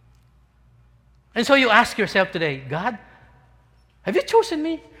 And so you ask yourself today, God, have you chosen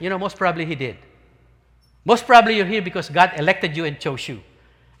me? You know, most probably He did. Most probably you're here because God elected you and chose you.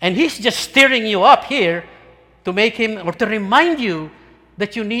 And He's just stirring you up here to make Him, or to remind you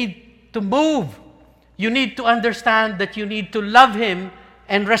that you need to move. You need to understand that you need to love Him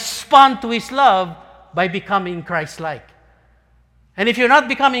and respond to His love by becoming Christ-like. And if you're not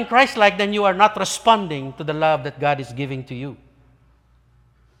becoming Christ-like, then you are not responding to the love that God is giving to you.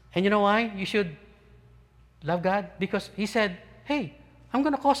 And you know why you should love God? Because He said, hey, I'm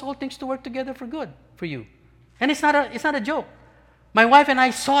going to cause all things to work together for good for you. And it's not a joke. My wife and I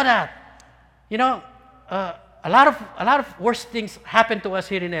saw that. You know, a lot of worse things happened to us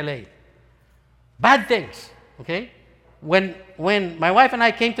here in LA. Bad things, okay? When my wife and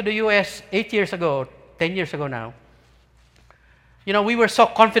I came to the U.S. 8 years ago, 10 years ago now, you know, we were so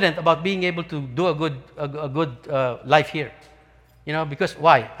confident about being able to do a good life here. You know, because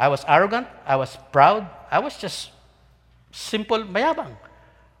why? I was arrogant. I was proud. I was just simple mayabang.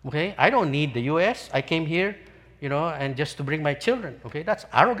 Okay? I don't need the U.S. I came here, you know, and just to bring my children. Okay? That's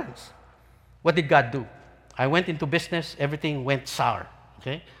arrogance. What did God do? I went into business. Everything went sour.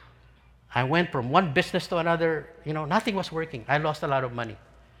 Okay? I went from one business to another. You know, nothing was working. I lost a lot of money.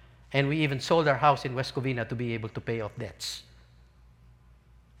 And we even sold our house in West Covina to be able to pay off debts.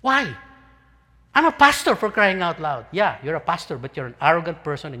 Why? I'm a pastor, for crying out loud. Yeah, you're a pastor, but you're an arrogant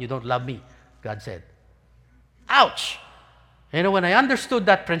person and you don't love me, God said. Ouch! You know, when I understood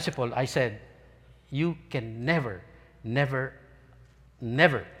that principle, I said, you can never, never,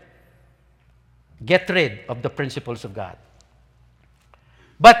 never get rid of the principles of God.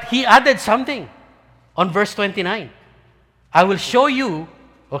 But He added something on verse 29. I will show you,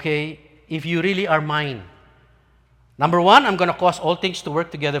 okay, if you really are mine. Number one, I'm going to cause all things to work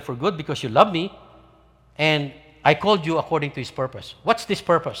together for good because you love me, and I called you according to His purpose. What's this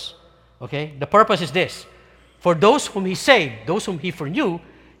purpose? Okay, the purpose is this. For those whom He saved, those whom He foreknew,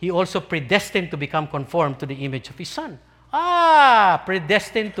 He also predestined to become conformed to the image of His Son.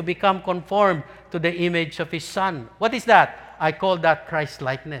 Predestined to become conformed to the image of His Son. What is that? I call that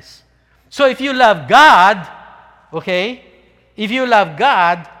Christ-likeness. So if you love God, okay, if you love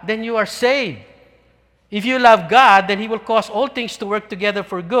God, then you are saved. If you love God, then He will cause all things to work together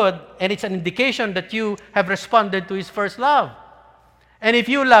for good, and it's an indication that you have responded to His first love. And if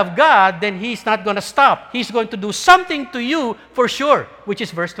you love God, then He's not going to stop. He's going to do something to you for sure, which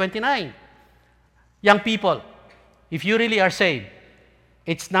is verse 29. Young people, if you really are saved,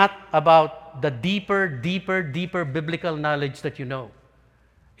 it's not about the deeper biblical knowledge that you know.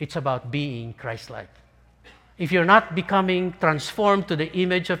 It's about being Christ-like. If you're not becoming transformed to the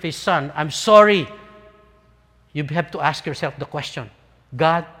image of His Son, I'm sorry. You have to ask yourself the question,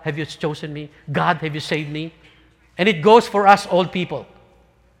 God, have you chosen me? God, have you saved me? And it goes for us old people.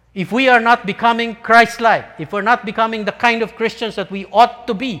 If we are not becoming Christ-like, if we're not becoming the kind of Christians that we ought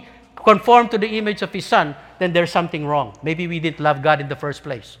to be, conformed to the image of His Son, then there's something wrong. Maybe we didn't love God in the first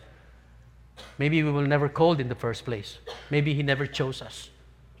place. Maybe we were never called in the first place. Maybe He never chose us.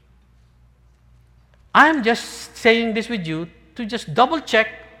 I'm just saying this with you to just double-check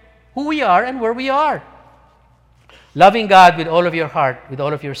who we are and where we are. Loving God with all of your heart, with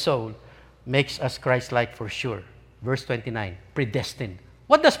all of your soul, makes us Christ-like for sure. Verse 29, predestined.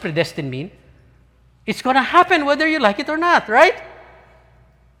 What does predestined mean? It's gonna happen whether you like it or not, right?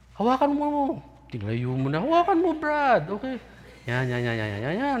 Hawakan mo. Tinglayo mo na. Hawakan mo, Brad. Okay.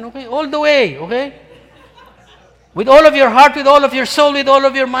 Yan. Okay. All the way. Okay? With all of your heart, with all of your soul, with all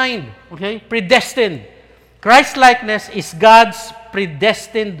of your mind. Okay? Predestined. Christ-likeness is God's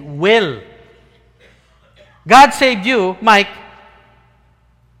predestined will. God saved you, Mike,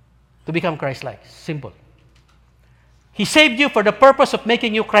 to become Christ-like. Simple. He saved you for the purpose of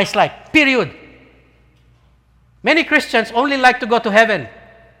making you Christ-like. Period. Many Christians only like to go to heaven.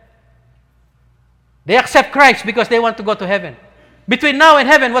 They accept Christ because they want to go to heaven. Between now and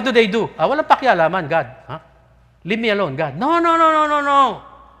heaven, what do? Walang pakialaman, God. Huh? Leave me alone, God. No.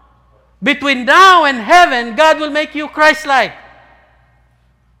 Between now and heaven, God will make you Christ-like.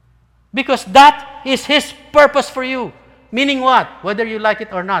 Because that is His purpose for you. Meaning what? Whether you like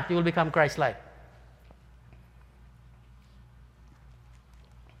it or not, you will become Christ-like.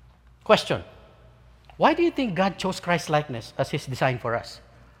 Question. Why do you think God chose Christ-likeness as His design for us?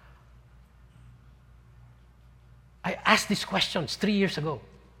 I asked these questions 3 years ago,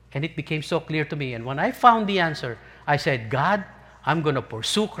 and it became so clear to me. And when I found the answer, I said, God, I'm going to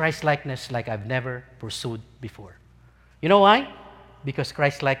pursue Christ-likeness like I've never pursued before. You know why? Because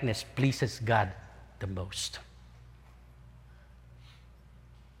Christ-likeness pleases God the most.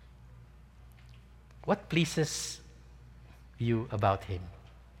 What pleases you about Him?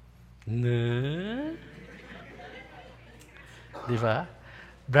 Di ba?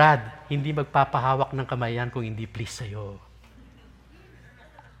 Brad, hindi magpapahawak ng kamay yan kung hindi please sa'yo.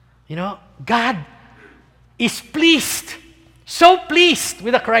 You know, God is pleased, so pleased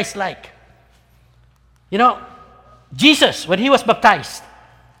with a Christ-like. You know, Jesus, when He was baptized,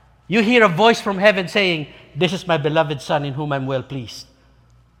 you hear a voice from heaven saying, "This is my beloved Son in whom I'm well pleased."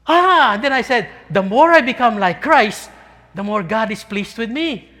 And then I said, the more I become like Christ, the more God is pleased with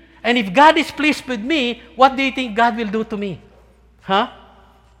me. And if God is pleased with me, what do you think God will do to me?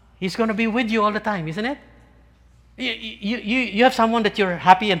 He's going to be with you all the time, isn't it? You have someone that you're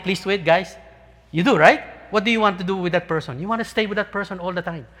happy and pleased with, guys? You do, right? What do you want to do with that person? You want to stay with that person all the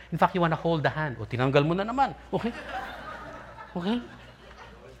time. In fact, you want to hold the hand. O, tinanggal mo na naman. Okay? Okay?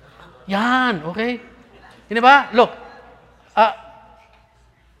 Yan, okay? Hindi ba? Look,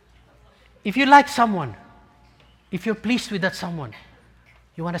 if you like someone, if you're pleased with that someone,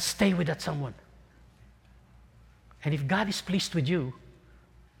 you want to stay with that someone. And if God is pleased with you,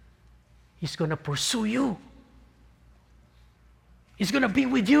 He's going to pursue you. He's going to be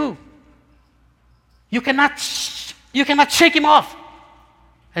with you. You cannot shake Him off.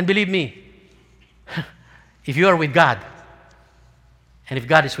 And believe me, if you are with God, and if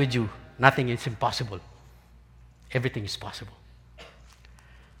God is with you, nothing is impossible. Everything is possible.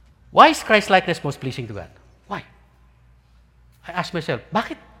 Why is Christ-likeness most pleasing to God? Why? I ask myself,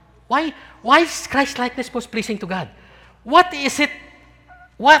 bakit? Why is Christ-likeness most pleasing to God? What is it?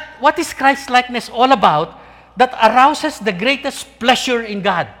 What is Christ-likeness all about that arouses the greatest pleasure in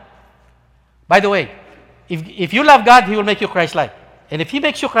God? By the way, if you love God, He will make you Christ-like. And if He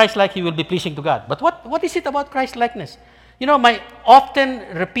makes you Christ-like, He will be pleasing to God. But what is it about Christ-likeness? You know, my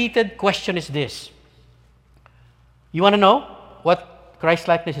often repeated question is this. You want to know what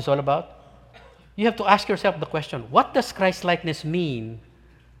Christ-likeness is all about? You have to ask yourself the question, what does Christ-likeness mean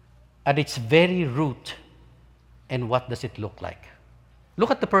at its very root, and what does it look like?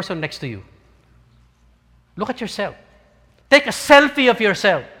 Look at the person next to you. Look at yourself. Take a selfie of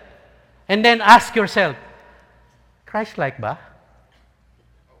yourself and then ask yourself, Christ-like ba?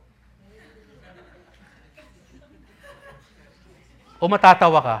 O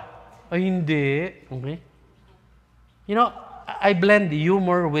matatawa ka? Ay, hindi. Okay. You know, I blend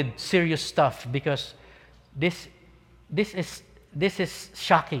humor with serious stuff because this is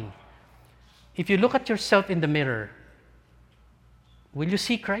shocking. If you look at yourself in the mirror, will you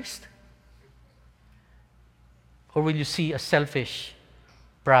see Christ? Or will you see a selfish,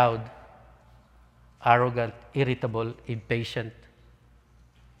 proud, arrogant, irritable, impatient,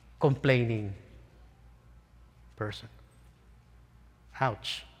 complaining person?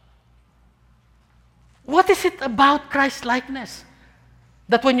 Ouch. What is it about Christ-likeness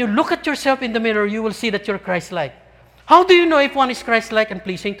that when you look at yourself in the mirror, you will see that you're Christ-like? How do you know if one is Christ-like and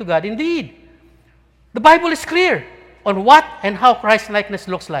pleasing to God? Indeed, the Bible is clear on what and how Christ-likeness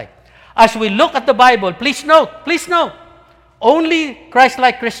looks like. As we look at the Bible, please note, only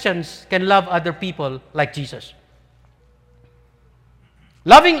Christ-like Christians can love other people like Jesus.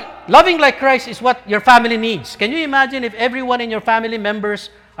 Loving like Christ is what your family needs. Can you imagine if everyone in your family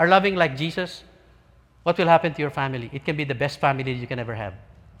members are loving like Jesus? What will happen to your family? It can be the best family you can ever have.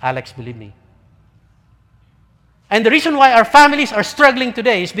 Alex, believe me. And the reason why our families are struggling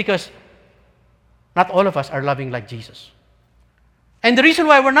today is because not all of us are loving like Jesus. And the reason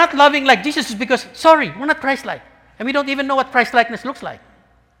why we're not loving like Jesus is because, sorry, we're not Christ-like. And we don't even know what Christ-likeness looks like.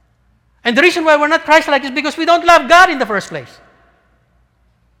 And the reason why we're not Christ-like is because we don't love God in the first place.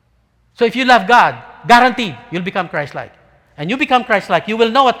 So if you love God, guaranteed, you'll become Christ-like. And you become Christ-like, you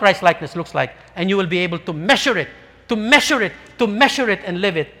will know what Christ-likeness looks like, and you will be able to measure it, and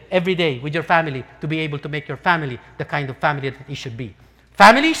live it every day with your family, to be able to make your family the kind of family that it should be.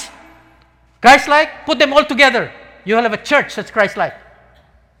 Families, Christ-like, put them all together. You will have a church that's Christ-like.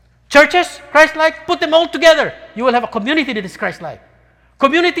 Churches, Christ-like, put them all together. You will have a community that is Christ-like.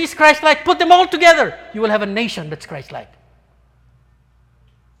 Communities, Christ-like, put them all together. You will have a nation that's Christ-like.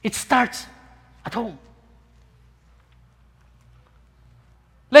 It starts at home.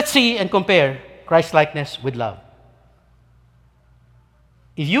 Let's see and compare Christ-likeness with love.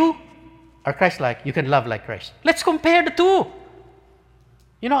 If you are Christ-like, you can love like Christ. Let's compare the two.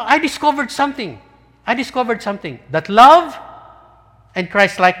 You know, I discovered something. That love and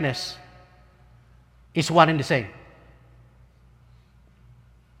Christ-likeness is one and the same.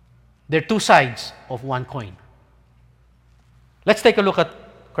 They're two sides of one coin. Let's take a look at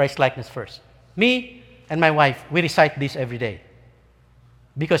Christ-likeness first. Me and my wife, we recite this every day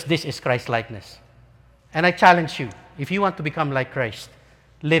because this is Christ-likeness. And I challenge you, if you want to become like Christ,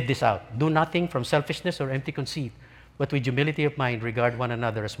 live this out. Do nothing from selfishness or empty conceit, but with humility of mind, regard one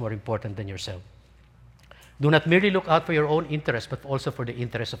another as more important than yourself. Do not merely look out for your own interest, but also for the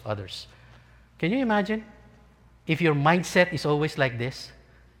interest of others. Can you imagine if your mindset is always like this?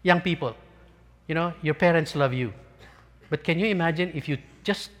 Young people, you know, your parents love you. But can you imagine if you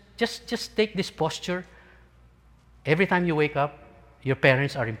just take this posture? Every time you wake up, your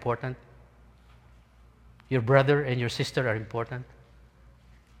parents are important. Your brother and your sister are important.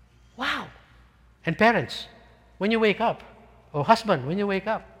 Wow. And parents, when you wake up, or husband, when you wake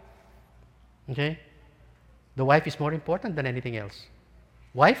up, okay, the wife is more important than anything else.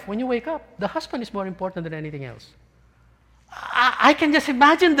 Wife, when you wake up, the husband is more important than anything else. I can just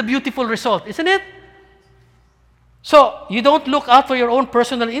imagine the beautiful result, isn't it? So, you don't look out for your own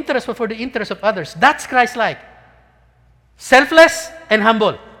personal interest, but for the interest of others. That's Christ-like. Selfless and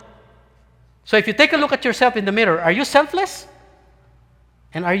humble. So, if you take a look at yourself in the mirror, are you selfless?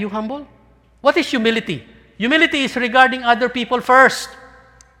 And are you humble? What is humility? Humility is regarding other people first.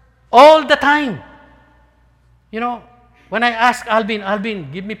 All the time. You know, when I asked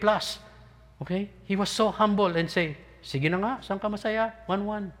Alvin, give me plus. Okay? He was so humble and say, sige na nga, saan ka masaya?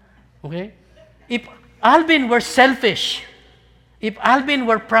 1-1. Okay? If Alvin were selfish, if Alvin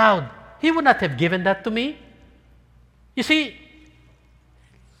were proud, he would not have given that to me. You see,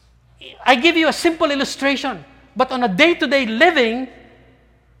 I give you a simple illustration, but on a day-to-day living,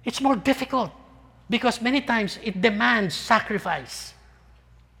 it's more difficult because many times it demands sacrifice.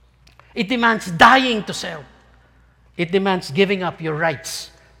 It demands dying to self. It demands giving up your rights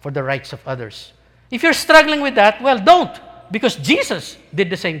for the rights of others. If you're struggling with that, well, don't, because Jesus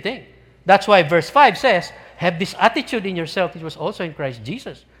did the same thing. That's why verse 5 says, have this attitude in yourself which was also in Christ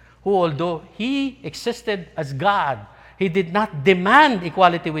Jesus, who although he existed as God, he did not demand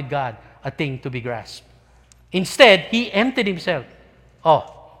equality with God, a thing to be grasped. Instead, he emptied himself.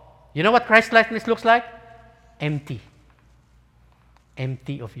 Oh, you know what Christ-likeness looks like? Empty.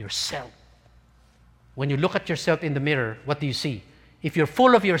 Empty of yourself. When you look at yourself in the mirror, what do you see? If you're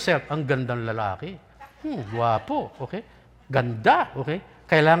full of yourself, ang gandang lalaki. Guwapo, okay? Ganda, okay?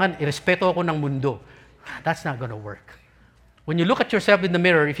 Kailangan irespeto ako ng mundo. That's not gonna work. When you look at yourself in the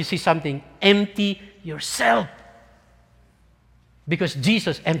mirror, if you see something, empty yourself. Because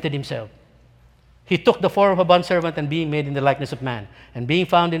Jesus emptied himself. He took the form of a bondservant and being made in the likeness of man. And being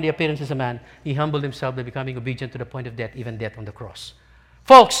found in the appearance as a man, he humbled himself by becoming obedient to the point of death, even death on the cross.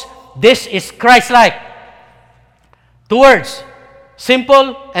 Folks, this is Christ-like. 2 words,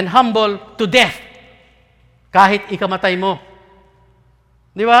 simple and humble to death. Kahit ikamatay mo.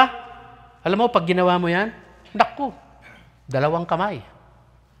 Di ba? Alam mo, pag ginawa mo yan, naku, 2 kamay.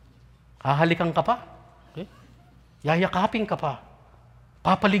 Hahalikan ka pa. Okay? Yayakapin ka pa.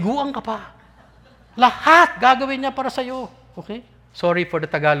 Papaliguan ka pa. Lahat gagawin niya para sa'yo. Okay? Sorry for the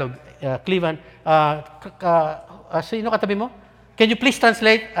Tagalog. Cleveland, sino katabi mo? Can you please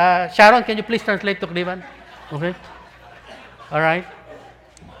translate? Sharon, can you please translate to Cleveland? Okay? All right?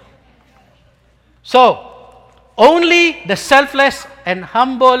 So, only the selfless and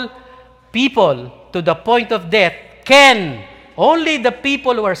humble people to the point of death can, only the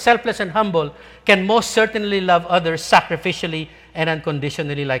people who are selfless and humble can most certainly love others sacrificially and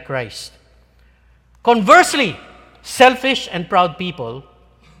unconditionally like Christ. Conversely, selfish and proud people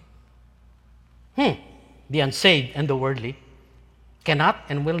The unsaved and the worldly cannot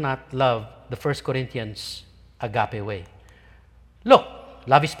and will not love the 1 Corinthians agape way. Look,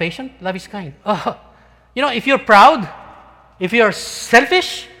 love is patient, love is kind. If you're proud, if you're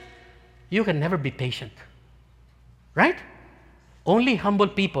selfish, you can never be patient. Right? Only humble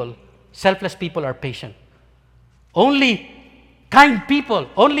people, selfless people are patient. Only kind people,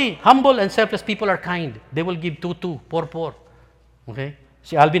 only humble and selfless people are kind. They will give 2-2, 4-4. Okay?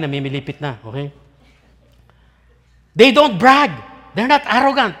 Si Alvin namimilipit na. Okay? They don't brag. They're not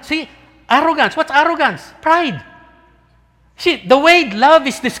arrogant. See, arrogance. What's arrogance? Pride. See, the way love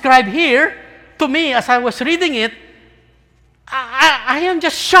is described here, to me, as I was reading it, I am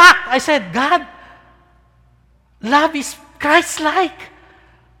just shocked. I said, God, love is Christ-like.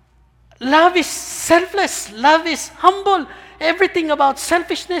 Love is selfless. Love is humble. Everything about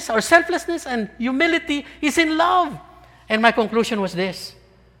selfishness or selflessness and humility is in love. And my conclusion was this.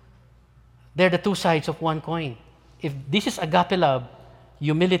 They're the two sides of one coin. If this is agape love,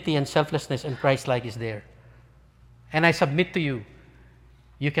 humility and selflessness and Christ-like is there. And I submit to you,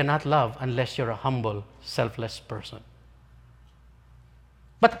 you cannot love unless you're a humble, selfless person.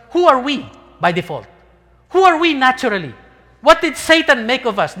 But who are we by default? Who are we naturally? What did Satan make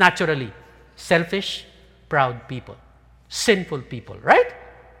of us naturally? Selfish, proud people. Sinful people, right?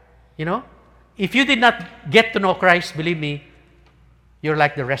 If you did not get to know Christ, believe me, you're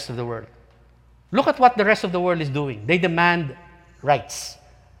like the rest of the world. Look at what the rest of the world is doing. They demand rights.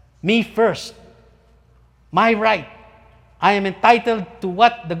 Me first. My right. I am entitled to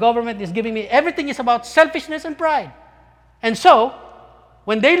what the government is giving me. Everything is about selfishness and pride. And so,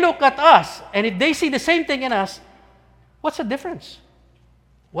 when they look at us, and if they see the same thing in us, what's the difference?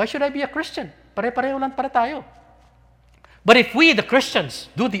 Why should I be a Christian? Pare-pareho lang para tayo. But if we, the Christians,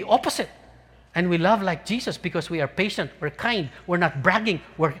 do the opposite, and we love like Jesus because we are patient, we're kind, we're not bragging,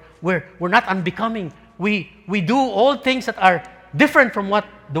 we're not unbecoming, we do all things that are different from what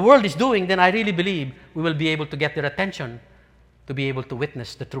the world is doing, then I really believe we will be able to get their attention to be able to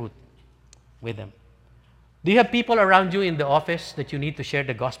witness the truth with them. Do you have people around you in the office that you need to share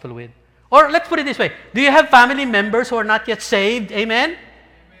the gospel with? Or let's put it this way. Do you have family members who are not yet saved? Amen?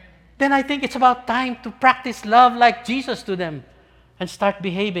 Then I think it's about time to practice love like Jesus to them and start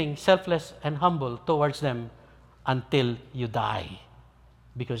behaving selfless and humble towards them until you die.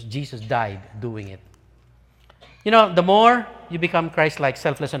 Because Jesus died doing it. The more you become Christ-like,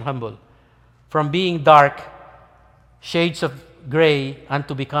 selfless and humble, from being dark, shades of gray,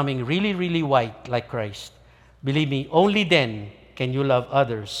 unto becoming really, really white like Christ, believe me, only then can you love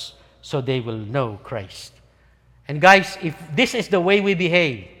others so they will know Christ. And guys, if this is the way we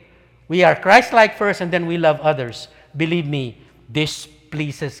behave, we are Christ-like first and then we love others, believe me, this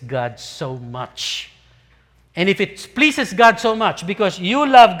pleases God so much. And if it pleases God so much because you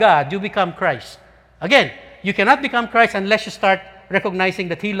love God, you become Christ. Again, you cannot become Christ unless you start recognizing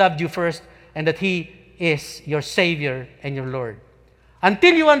that He loved you first and that He is your Savior and your Lord.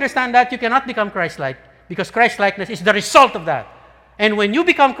 Until you understand that, you cannot become Christ-like because Christ-likeness is the result of that. And when you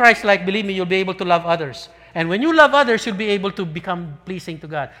become Christ-like, believe me, you'll be able to love others. And when you love others, you'll be able to become pleasing to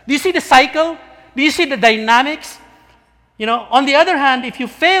God. Do you see the cycle? Do you see the dynamics? On the other hand, if you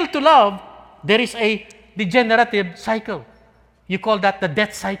fail to love, there is a degenerative cycle. You call that the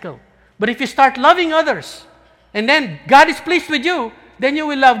death cycle. But if you start loving others, and then God is pleased with you, then you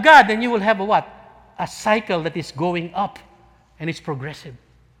will love God, and you will have a what? A cycle that is going up, and it's progressive.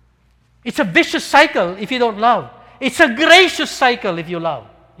 It's a vicious cycle if you don't love. It's a gracious cycle if you love,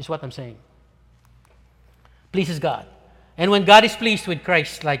 is what I'm saying. Pleases God. And when God is pleased with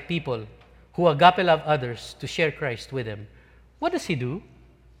Christ-like people who agape love others to share Christ with them, what does He do?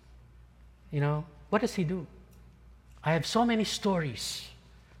 What does He do? I have so many stories.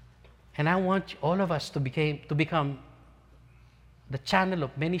 And I want all of us to become the channel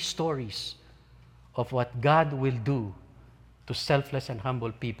of many stories of what God will do to selfless and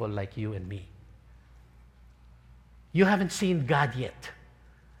humble people like you and me. You haven't seen God yet.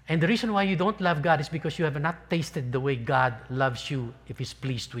 And the reason why you don't love God is because you have not tasted the way God loves you if He's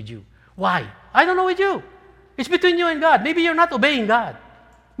pleased with you. Why? I don't know with you. It's between you and God. Maybe you're not obeying God.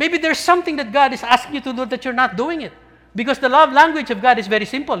 Maybe there's something that God is asking you to do that you're not doing it. Because the love language of God is very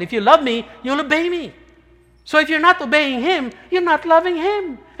simple. If you love me, you'll obey me. So if you're not obeying Him, you're not loving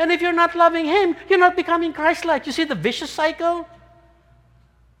Him. And if you're not loving Him, you're not becoming Christ-like. You see the vicious cycle?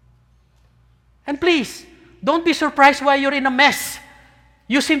 And please, don't be surprised why you're in a mess.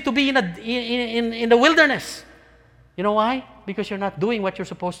 You seem to be in the wilderness. You know why? Because you're not doing what you're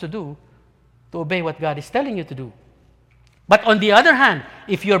supposed to do to obey what God is telling you to do. But on the other hand,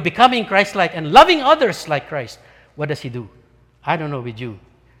 if you're becoming Christ-like and loving others like Christ, what does He do? I don't know with you.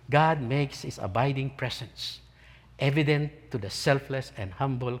 God makes His abiding presence evident to the selfless and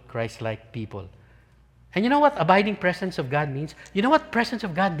humble Christ-like people. And you know what abiding presence of God means? You know what presence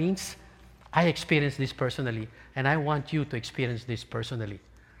of God means? I experienced this personally, and I want you to experience this personally.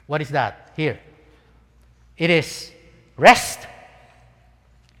 What is that? Here. It is rest,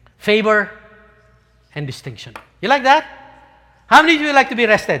 favor, and distinction. You like that? How many of you like to be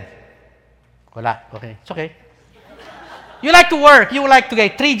rested? Wala. Okay. It's okay. You like to work. You like to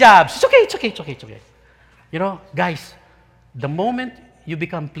get 3 jobs. It's okay. It's okay. It's okay. It's okay. You know, guys, the moment you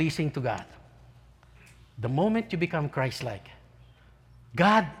become pleasing to God, the moment you become Christ-like,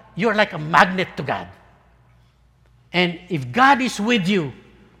 God, you're like a magnet to God. And if God is with you,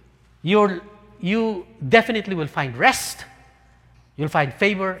 you definitely will find rest, you'll find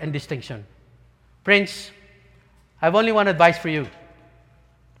favor and distinction. Prince, I have only one advice for you.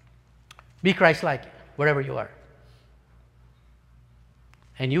 Be Christ-like wherever you are.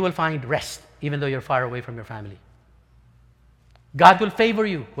 And you will find rest, even though you're far away from your family. God will favor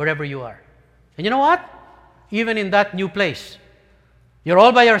you wherever you are. And you know what? Even in that new place, you're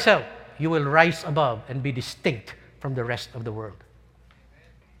all by yourself, you will rise above and be distinct from the rest of the world.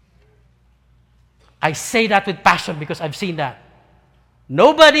 I say that with passion because I've seen that.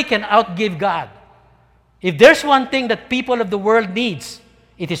 Nobody can outgive God. If there's one thing that people of the world needs,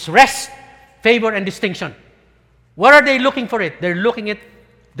 it is rest, favor, and distinction. What are they looking for it? They're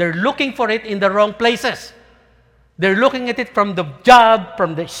looking for it in the wrong places. They're looking at it from the job,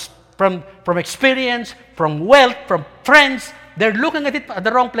 from experience, from wealth, from friends. They're looking at it at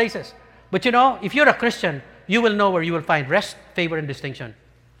the wrong places. But you know, if you're a Christian, you will know where you will find rest, favor, and distinction.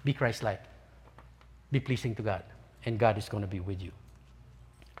 Be Christ-like. Be pleasing to God. And God is going to be with you.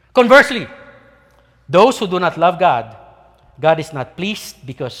 Conversely, those who do not love God, God is not pleased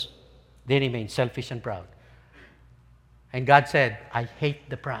because they remain selfish and proud. And God said, I hate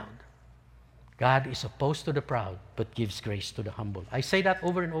the proud. God is opposed to the proud, but gives grace to the humble. I say that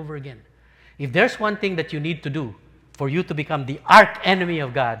over and over again. If there's one thing that you need to do for you to become the arch enemy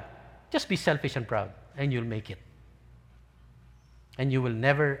of God, just be selfish and proud, and you'll make it. And you will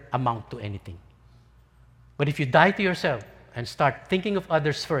never amount to anything. But if you die to yourself and start thinking of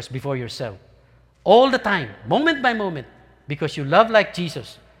others first before yourself, all the time, moment by moment, because you love like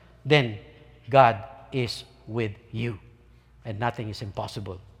Jesus, then God is with you. And nothing is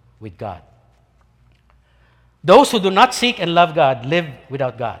impossible with God. Those who do not seek and love God live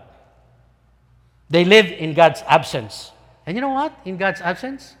without God. They live in God's absence. And you know what? In God's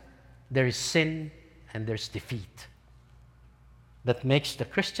absence, there is sin and there's defeat. That makes the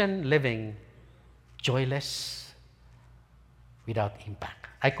Christian living joyless, without impact.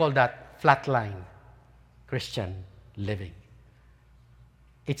 I call that flatline Christian living.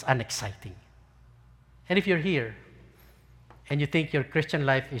 It's unexciting. And if you're here and you think your Christian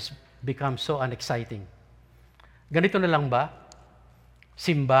life is become so unexciting, ganito na lang ba?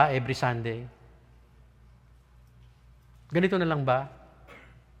 Simba every Sunday? Ganito na lang ba?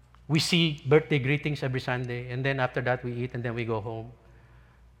 We see birthday greetings every Sunday, and then after that we eat, and then we go home.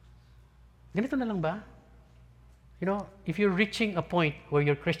 Ganito na lang ba? You know, if you're reaching a point where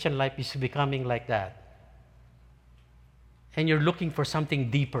your Christian life is becoming like that, and you're looking for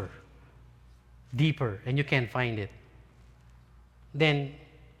something deeper, and you can't find it, then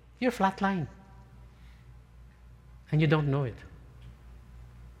you're flatline. And you don't know it.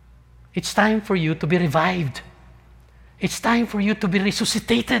 It's time for you to be revived. It's time for you to be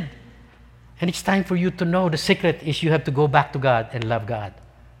resuscitated. And it's time for you to know the secret is you have to go back to God and love God.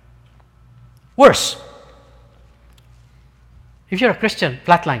 Worse, if you're a Christian,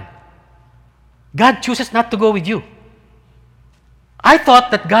 flatline, God chooses not to go with you. I thought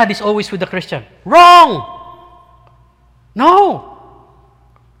that God is always with the Christian. Wrong! No!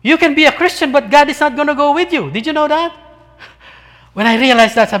 You can be a Christian, but God is not going to go with you. Did you know that? When I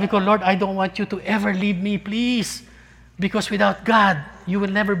realized that, I said, Lord, I don't want you to ever leave me, please. Because without God, you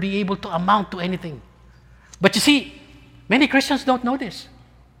will never be able to amount to anything. But you see, many Christians don't know this.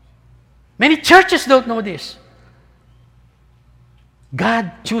 Many churches don't know this.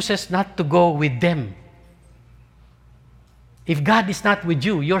 God chooses not to go with them. If God is not with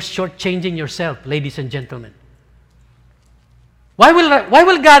you, you're shortchanging yourself, ladies and gentlemen. Why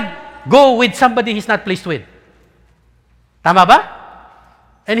will God go with somebody He's not pleased with? Tama ba?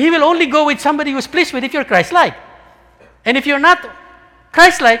 And He will only go with somebody who's pleased with if you're Christ-like. And if you're not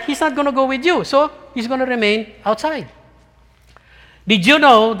Christ-like, He's not going to go with you. So, He's going to remain outside. Did you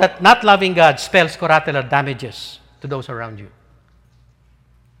know that not loving God spells collateral damages to those around you?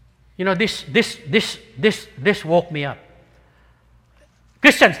 You know, this woke me up.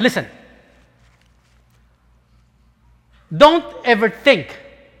 Christians, listen. Don't ever think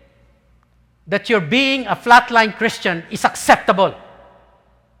that your being a flatline Christian is acceptable.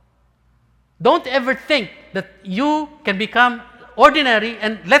 Don't ever think that you can become ordinary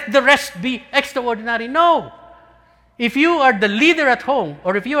and let the rest be extraordinary. No. If you are the leader at home,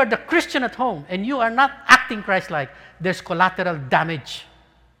 or if you are the Christian at home, and you are not acting Christ-like, there's collateral damage.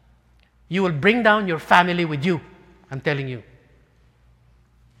 You will bring down your family with you, I'm telling you.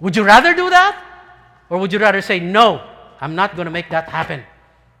 Would you rather do that? Or would you rather say, no, I'm not going to make that happen.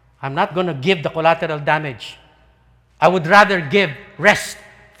 I'm not going to give the collateral damage. I would rather give rest,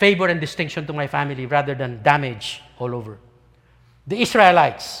 favor, and distinction to my family rather than damage all over. The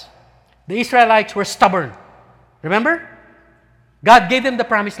Israelites were stubborn. Remember? God gave them the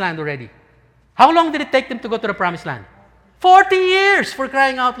promised land already. How long did it take them to go to the promised land? 40 years, for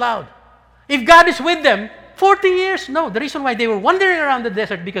crying out loud. If God is with them, 40 years? No, the reason why they were wandering around the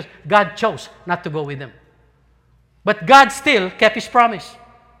desert because God chose not to go with them. But God still kept His promise.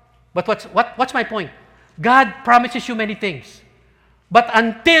 But what's my point? God promises you many things. But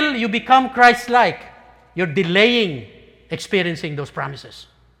until you become Christ-like, you're delaying experiencing those promises.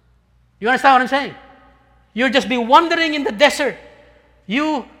 You understand what I'm saying? You'll just be wandering in the desert.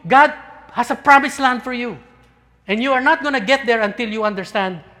 God has a promised land for you. And you are not going to get there until you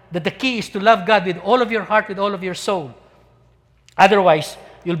understand that the key is to love God with all of your heart, with all of your soul. Otherwise,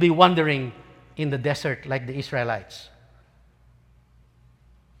 you'll be wandering in the desert like the Israelites.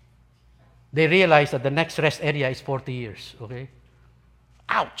 They realized that the next rest area is 40 years. Okay?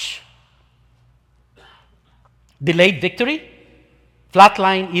 Ouch! Delayed victory,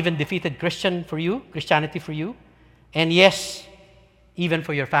 flatline, even defeated Christianity for you, and yes, even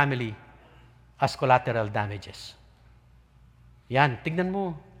for your family as collateral damages. Yan, tignan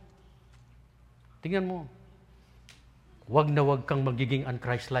mo. Tignan mo. Wag na wag kang magiging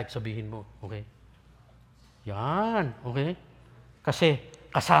un-Christ-like, sabihin mo. Okay? Yan, okay? Kasi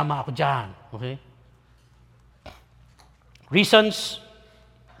kasama ako dyan. Okay? Reasons.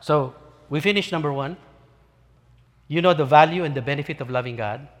 So, we finished number 1. You know the value and the benefit of loving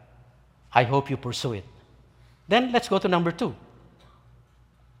God. I hope you pursue it. Then, let's go to number 2.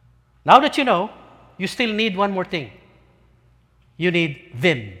 Now that you know, you still need one more thing. You need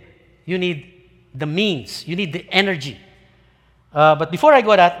vim. You need the means. You need the energy. But before I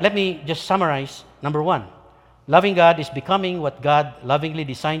go that, let me just summarize. Number 1, loving God is becoming what God lovingly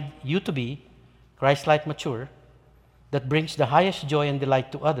designed you to be, Christ-like, mature, that brings the highest joy and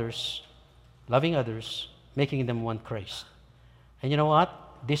delight to others, loving others, making them want Christ. And you know what?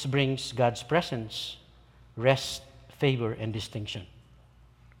 This brings God's presence, rest, favor, and distinction.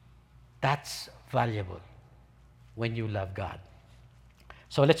 That's valuable when you love God.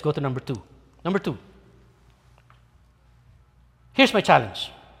 So let's go to number 2. Number 2. Here's my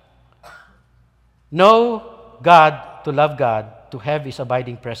challenge. Know God, to love God, to have His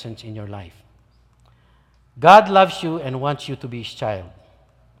abiding presence in your life. God loves you and wants you to be His child.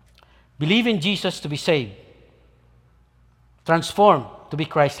 Believe in Jesus to be saved. Transform to be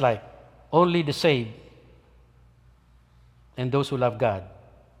Christ-like. Only the saved and those who love God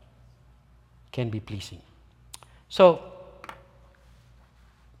can be pleasing. So,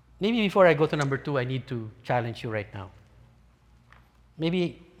 maybe before I go to number 2, I need to challenge you right now.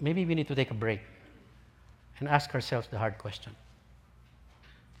 Maybe we need to take a break and ask ourselves the hard question.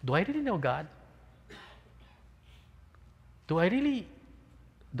 Do I really know God? Do I really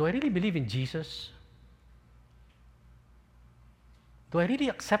believe in Jesus? Did I really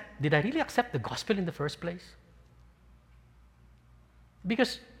accept the gospel in the first place?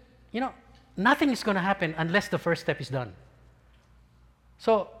 Because, nothing is going to happen unless the first step is done.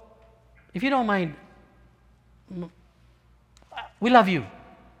 So, if you don't mind, we love you.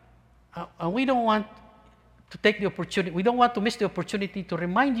 And we don't want to take the opportunity, we don't want to miss the opportunity to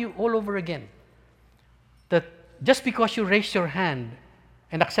remind you all over again that just because you raised your hand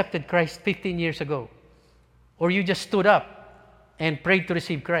and accepted Christ 15 years ago, or you just stood up and prayed to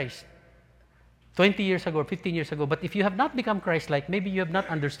receive Christ 20 years ago or 15 years ago, but if you have not become Christ-like, maybe you have not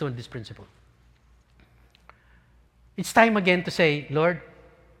understood this principle. It's time again to say, Lord,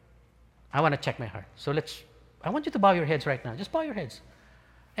 I want to check my heart. So I want you to bow your heads right now. Just bow your heads.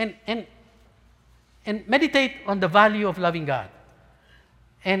 And meditate on the value of loving God.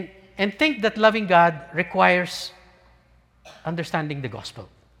 And think that loving God requires understanding the gospel.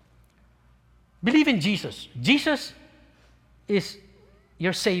 Believe in Jesus. Jesus is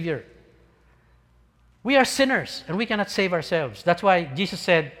your Savior. We are sinners and we cannot save ourselves. That's why Jesus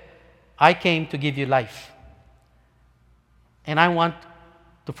said, I came to give you life. And I want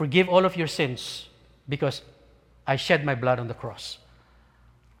to forgive all of your sins because I shed my blood on the cross.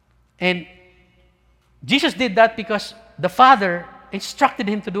 And Jesus did that because the Father instructed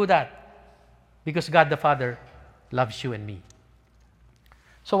Him to do that. because God the Father loves you and me.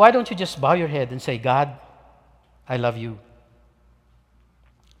 So why don't you just bow your head and say, God, I love you.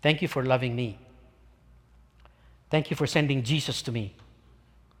 Thank you for loving me. Thank you for sending Jesus to me.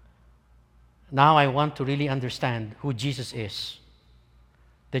 Now I want to really understand who Jesus is.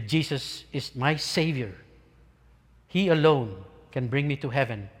 That Jesus is my Savior. He alone can bring me to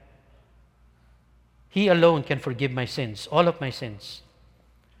heaven. He alone can forgive my sins, all of my sins.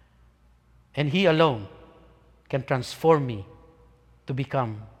 And He alone can transform me to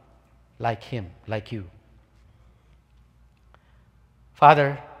become like Him, like you.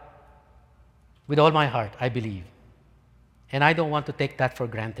 Father, with all my heart, I believe. And I don't want to take that for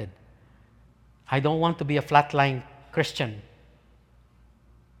granted. I don't want to be a flatline Christian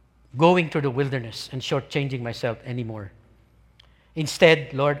going through the wilderness and shortchanging myself anymore.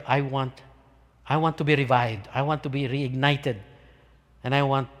 Instead, Lord, I want to be revived. I want to be reignited. And I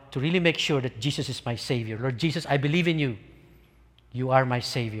want to really make sure that Jesus is my Savior. Lord Jesus, I believe in you. You are my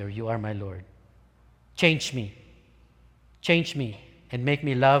Savior. You are my Lord. Change me. Change me and make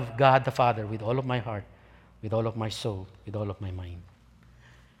me love God the Father with all of my heart, with all of my soul, with all of my mind.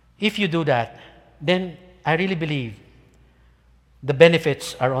 If you do that, then I really believe the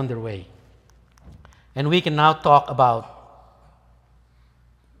benefits are on their way. And we can now talk about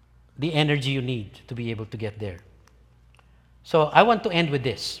the energy you need to be able to get there. So I want to end with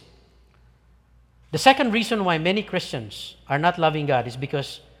this. The second reason why many Christians are not loving God is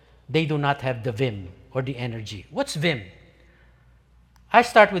because they do not have the vim or the energy. What's vim? I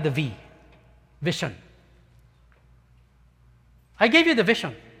start with the V, vision. I gave you the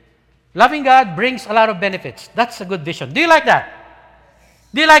vision. Loving God brings a lot of benefits. That's a good vision. Do you like that?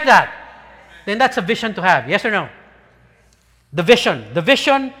 Do you like that? Then that's a vision to have. Yes or no? The vision. The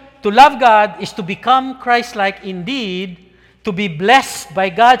vision to love God is to become Christ-like indeed, to be blessed by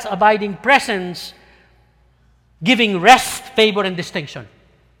God's abiding presence, giving rest, favor, and distinction.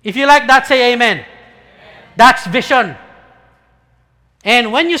 If you like that, say amen. Amen. That's vision.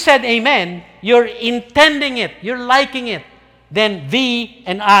 And when you said amen, you're intending it, you're liking it. Then V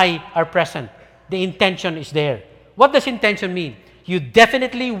and I are present. The intention is there. What does intention mean? You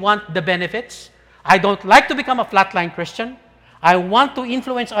definitely want the benefits. I don't like to become a flatline Christian. I want to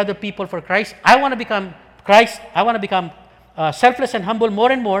influence other people for Christ. I want to become Christ. I want to become selfless and humble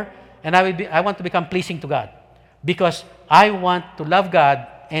more and more. And I want to become pleasing to God. Because I want to love God,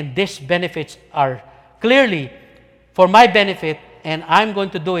 and these benefits are clearly for my benefit, and I'm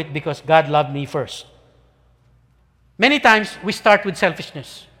going to do it because God loved me first. Many times we start with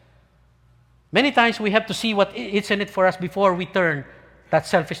selfishness. Many times we have to see what it's in it for us before we turn that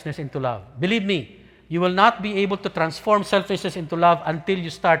selfishness into love. Believe me, you will not be able to transform selfishness into love until you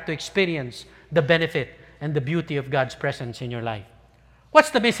start to experience the benefit and the beauty of God's presence in your life.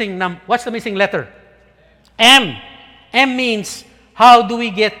 What's the missing letter? M. M means, how do we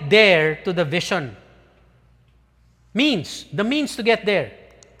get there to the vision? Means. The means to get there.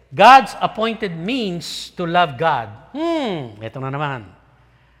 God's appointed means to love God. Ito na naman.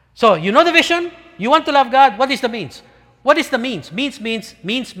 So, you know the vision? You want to love God? What is the means? What is the means? Means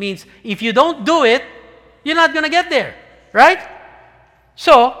means, if you don't do it, you're not going to get there. Right?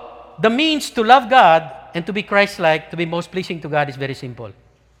 So, the means to love God and to be Christ-like, to be most pleasing to God is very simple.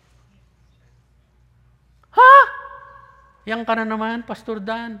 Yang ka na naman, Pastor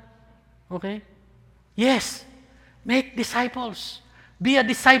Dan. Okay? Yes. Make disciples. Be a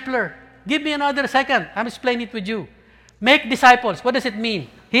discipler. Give me another second. I'm explaining it with you. Make disciples. What does it mean?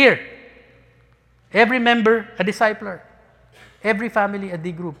 Here. Every member, a discipler. Every family, a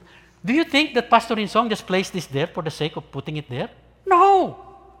D group. Do you think that Pastor Insong just placed this there for the sake of putting it there? No.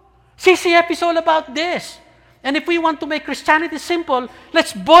 CCF is all about this. And if we want to make Christianity simple,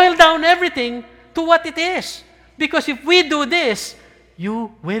 let's boil down everything to what it is. Because if we do this,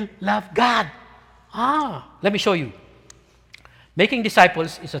 you will love God. Let me show you. Making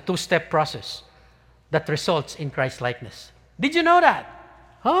disciples is a two-step process that results in Christ-likeness. Did you know that?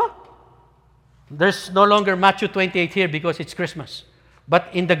 There's no longer Matthew 28 here because it's Christmas. But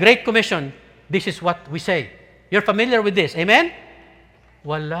in the Great Commission, this is what we say. You're familiar with this. Amen?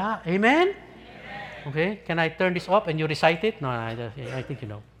 Wala. Amen? Amen. Okay. Can I turn this up and you recite it? No, I think you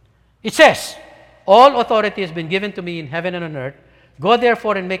know. It says, all authority has been given to me in heaven and on earth. Go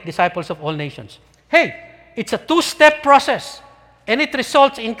therefore and make disciples of all nations. Hey, it's a two-step process. And it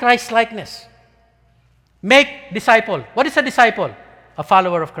results in Christ-likeness. Make disciple. What is a disciple? A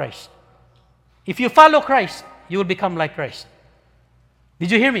follower of Christ. If you follow Christ, you will become like Christ.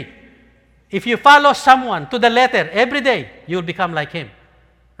 Did you hear me? If you follow someone to the letter every day, you will become like him.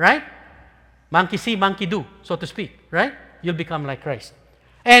 Right? Monkey see, monkey do, so to speak. Right? You'll become like Christ.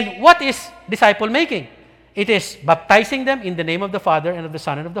 And what is disciple making? It is baptizing them in the name of the Father and of the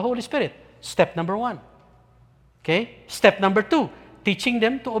Son and of the Holy Spirit. Step number 1. Okay? Step number 2, teaching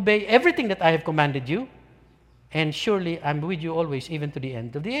them to obey everything that I have commanded you. And surely I'm with you always, even to the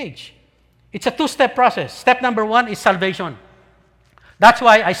end of the age. It's a 2-step process. Step number 1 is salvation. That's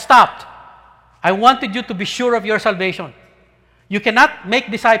why I stopped. I wanted you to be sure of your salvation. You cannot make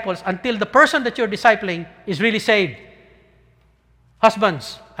disciples until the person that you're discipling is really saved.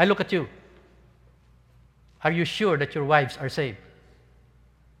 Husbands, I look at you. Are you sure that your wives are saved?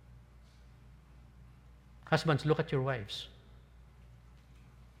 Husbands, look at your wives.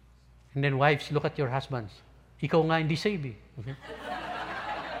 And then wives, look at your husbands. Ikaw nga hindi saved eh. Okay?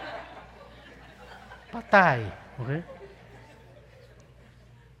 Patay. Okay?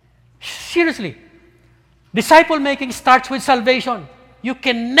 Seriously. Disciple making starts with salvation. You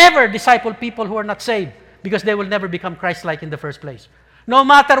can never disciple people who are not saved because they will never become Christ-like in the first place. No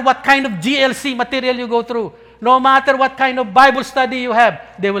matter what kind of GLC material you go through, no matter what kind of Bible study you have,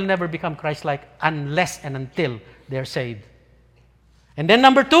 they will never become Christ-like unless and until they're saved. And then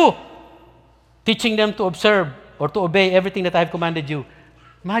number 2, teaching them to observe or to obey everything that I've commanded you.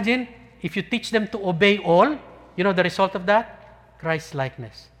 Imagine if you teach them to obey all, you know the result of that?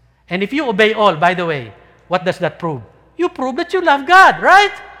 Christ-likeness. And if you obey all, by the way, what does that prove? You prove that you love God,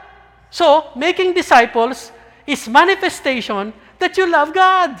 right? So, making disciples is manifestation that you love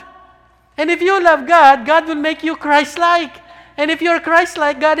God. And if you love God, God will make you Christ-like. And if you're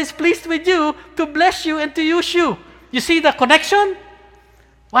Christ-like, God is pleased with you to bless you and to use you. You see the connection?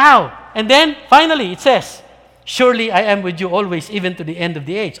 Wow. And then, finally, it says, surely I am with you always, even to the end of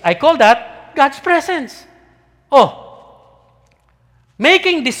the age. I call that God's presence. Oh,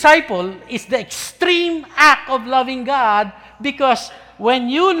 making disciple is the extreme act of loving God, because when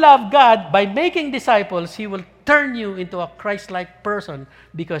you love God, by making disciples, He will turn you into a Christ-like person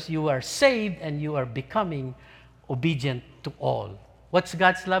because you are saved and you are becoming obedient to all. What's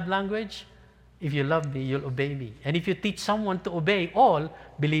God's love language? If you love me, you'll obey me. And if you teach someone to obey all,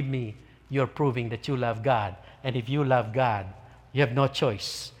 believe me, you're proving that you love God. And if you love God, you have no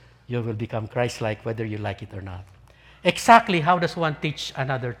choice. You will become Christ-like whether you like it or not. Exactly how does one teach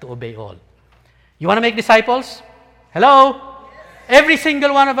another to obey all? You want to make disciples? Hello? Every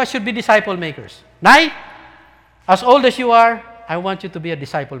single one of us should be disciple makers. Nai, as old as you are, I want you to be a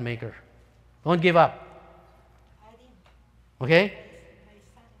disciple maker. Don't give up. Okay?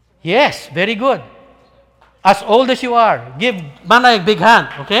 Yes, very good. As old as you are, give Manay a big hand,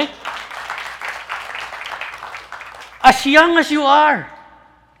 okay? As young as you are,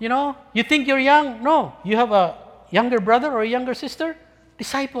 you know, you think you're young? No, you have a younger brother or a younger sister,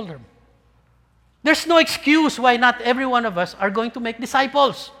 disciple them. There's no excuse why not every one of us are going to make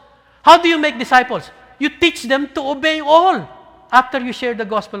disciples. How do you make disciples? You teach them to obey all after you share the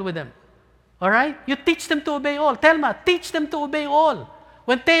gospel with them. All right? You teach them to obey all. Telma, teach them to obey all.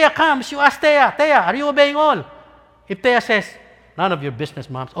 When Thea comes, you ask Thea, are you obeying all? If Thea says, none of your business,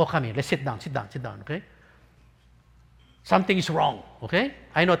 moms, oh, come here, let's sit down, okay? Something is wrong, okay?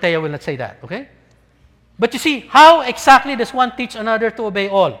 I know Thea will not say that, okay? But you see, how exactly does one teach another to obey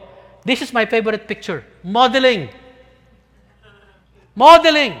all? This is my favorite picture. Modeling.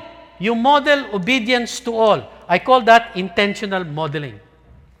 Modeling. You model obedience to all. I call that intentional modeling.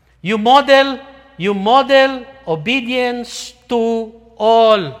 You model obedience to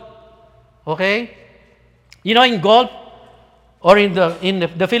all. Okay? You know, in golf or in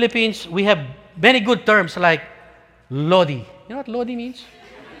the Philippines, we have many good terms like Lodi. You know what Lodi means?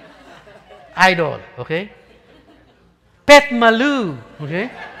 Idol. Okay? Pet Malu. Okay?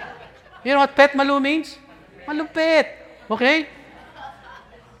 You know what Pet Malu means? Malupit. Okay?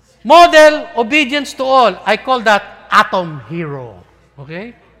 Model obedience to all. I call that atom hero.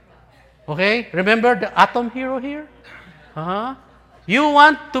 Okay? Okay? Remember the atom hero here? Uh-huh. You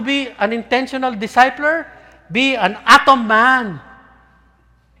want to be an intentional discipler? Be an atom man.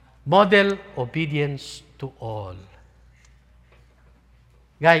 Model obedience to all.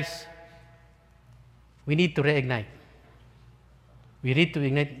 Guys, we need to reignite. We need to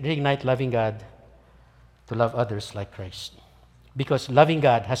reignite loving God to love others like Christ. Because loving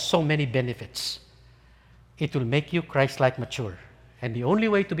God has so many benefits. It will make you Christ-like mature. And the only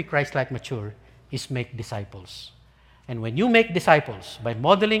way to be Christ-like mature is make disciples. And when you make disciples by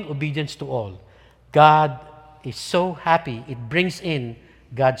modeling obedience to all, God is so happy. It brings in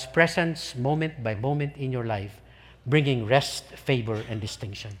God's presence moment by moment in your life, bringing rest, favor, and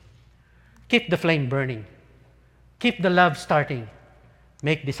distinction. Keep the flame burning. Keep the love starting.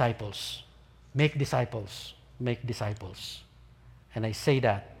 Make disciples. Make disciples. Make disciples. And I say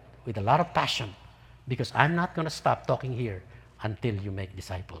that with a lot of passion because I'm not going to stop talking here until you make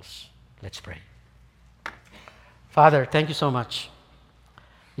disciples. Let's pray. Father, thank you so much.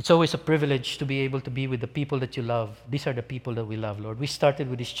 It's always a privilege to be able to be with the people that you love. These are the people that we love, Lord. We started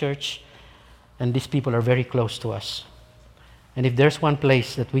with this church, and these people are very close to us. And if there's one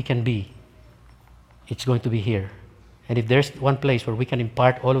place that we can be, it's going to be here. And if there's one place where we can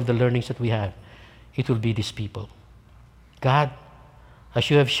impart all of the learnings that we have, it will be these people. God, as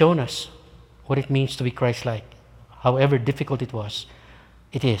you have shown us what it means to be Christ-like, however difficult it was,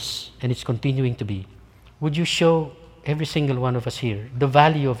 it is, and it's continuing to be. Would you show every single one of us here the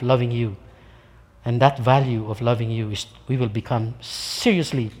value of loving you? And that value of loving you is we will become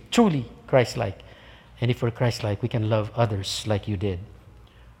seriously, truly Christ-like. And if we're Christ-like, we can love others like you did.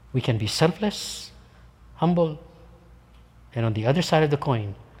 We can be selfless, humble, and on the other side of the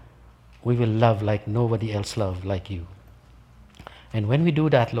coin, we will love like nobody else loved like you. And when we do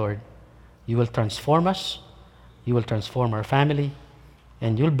that, Lord, you will transform us, you will transform our family,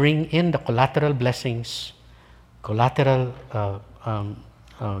 and you'll bring in the collateral blessings, collateral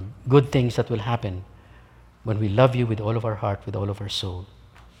good things that will happen when we love you with all of our heart, with all of our soul.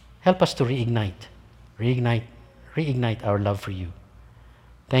 Help us to reignite our love for you.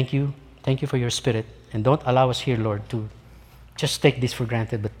 Thank you for your Spirit, and don't allow us here, Lord, to just take this for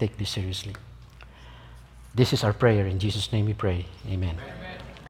granted, but take this seriously. This is our prayer. In Jesus' name we pray. Amen.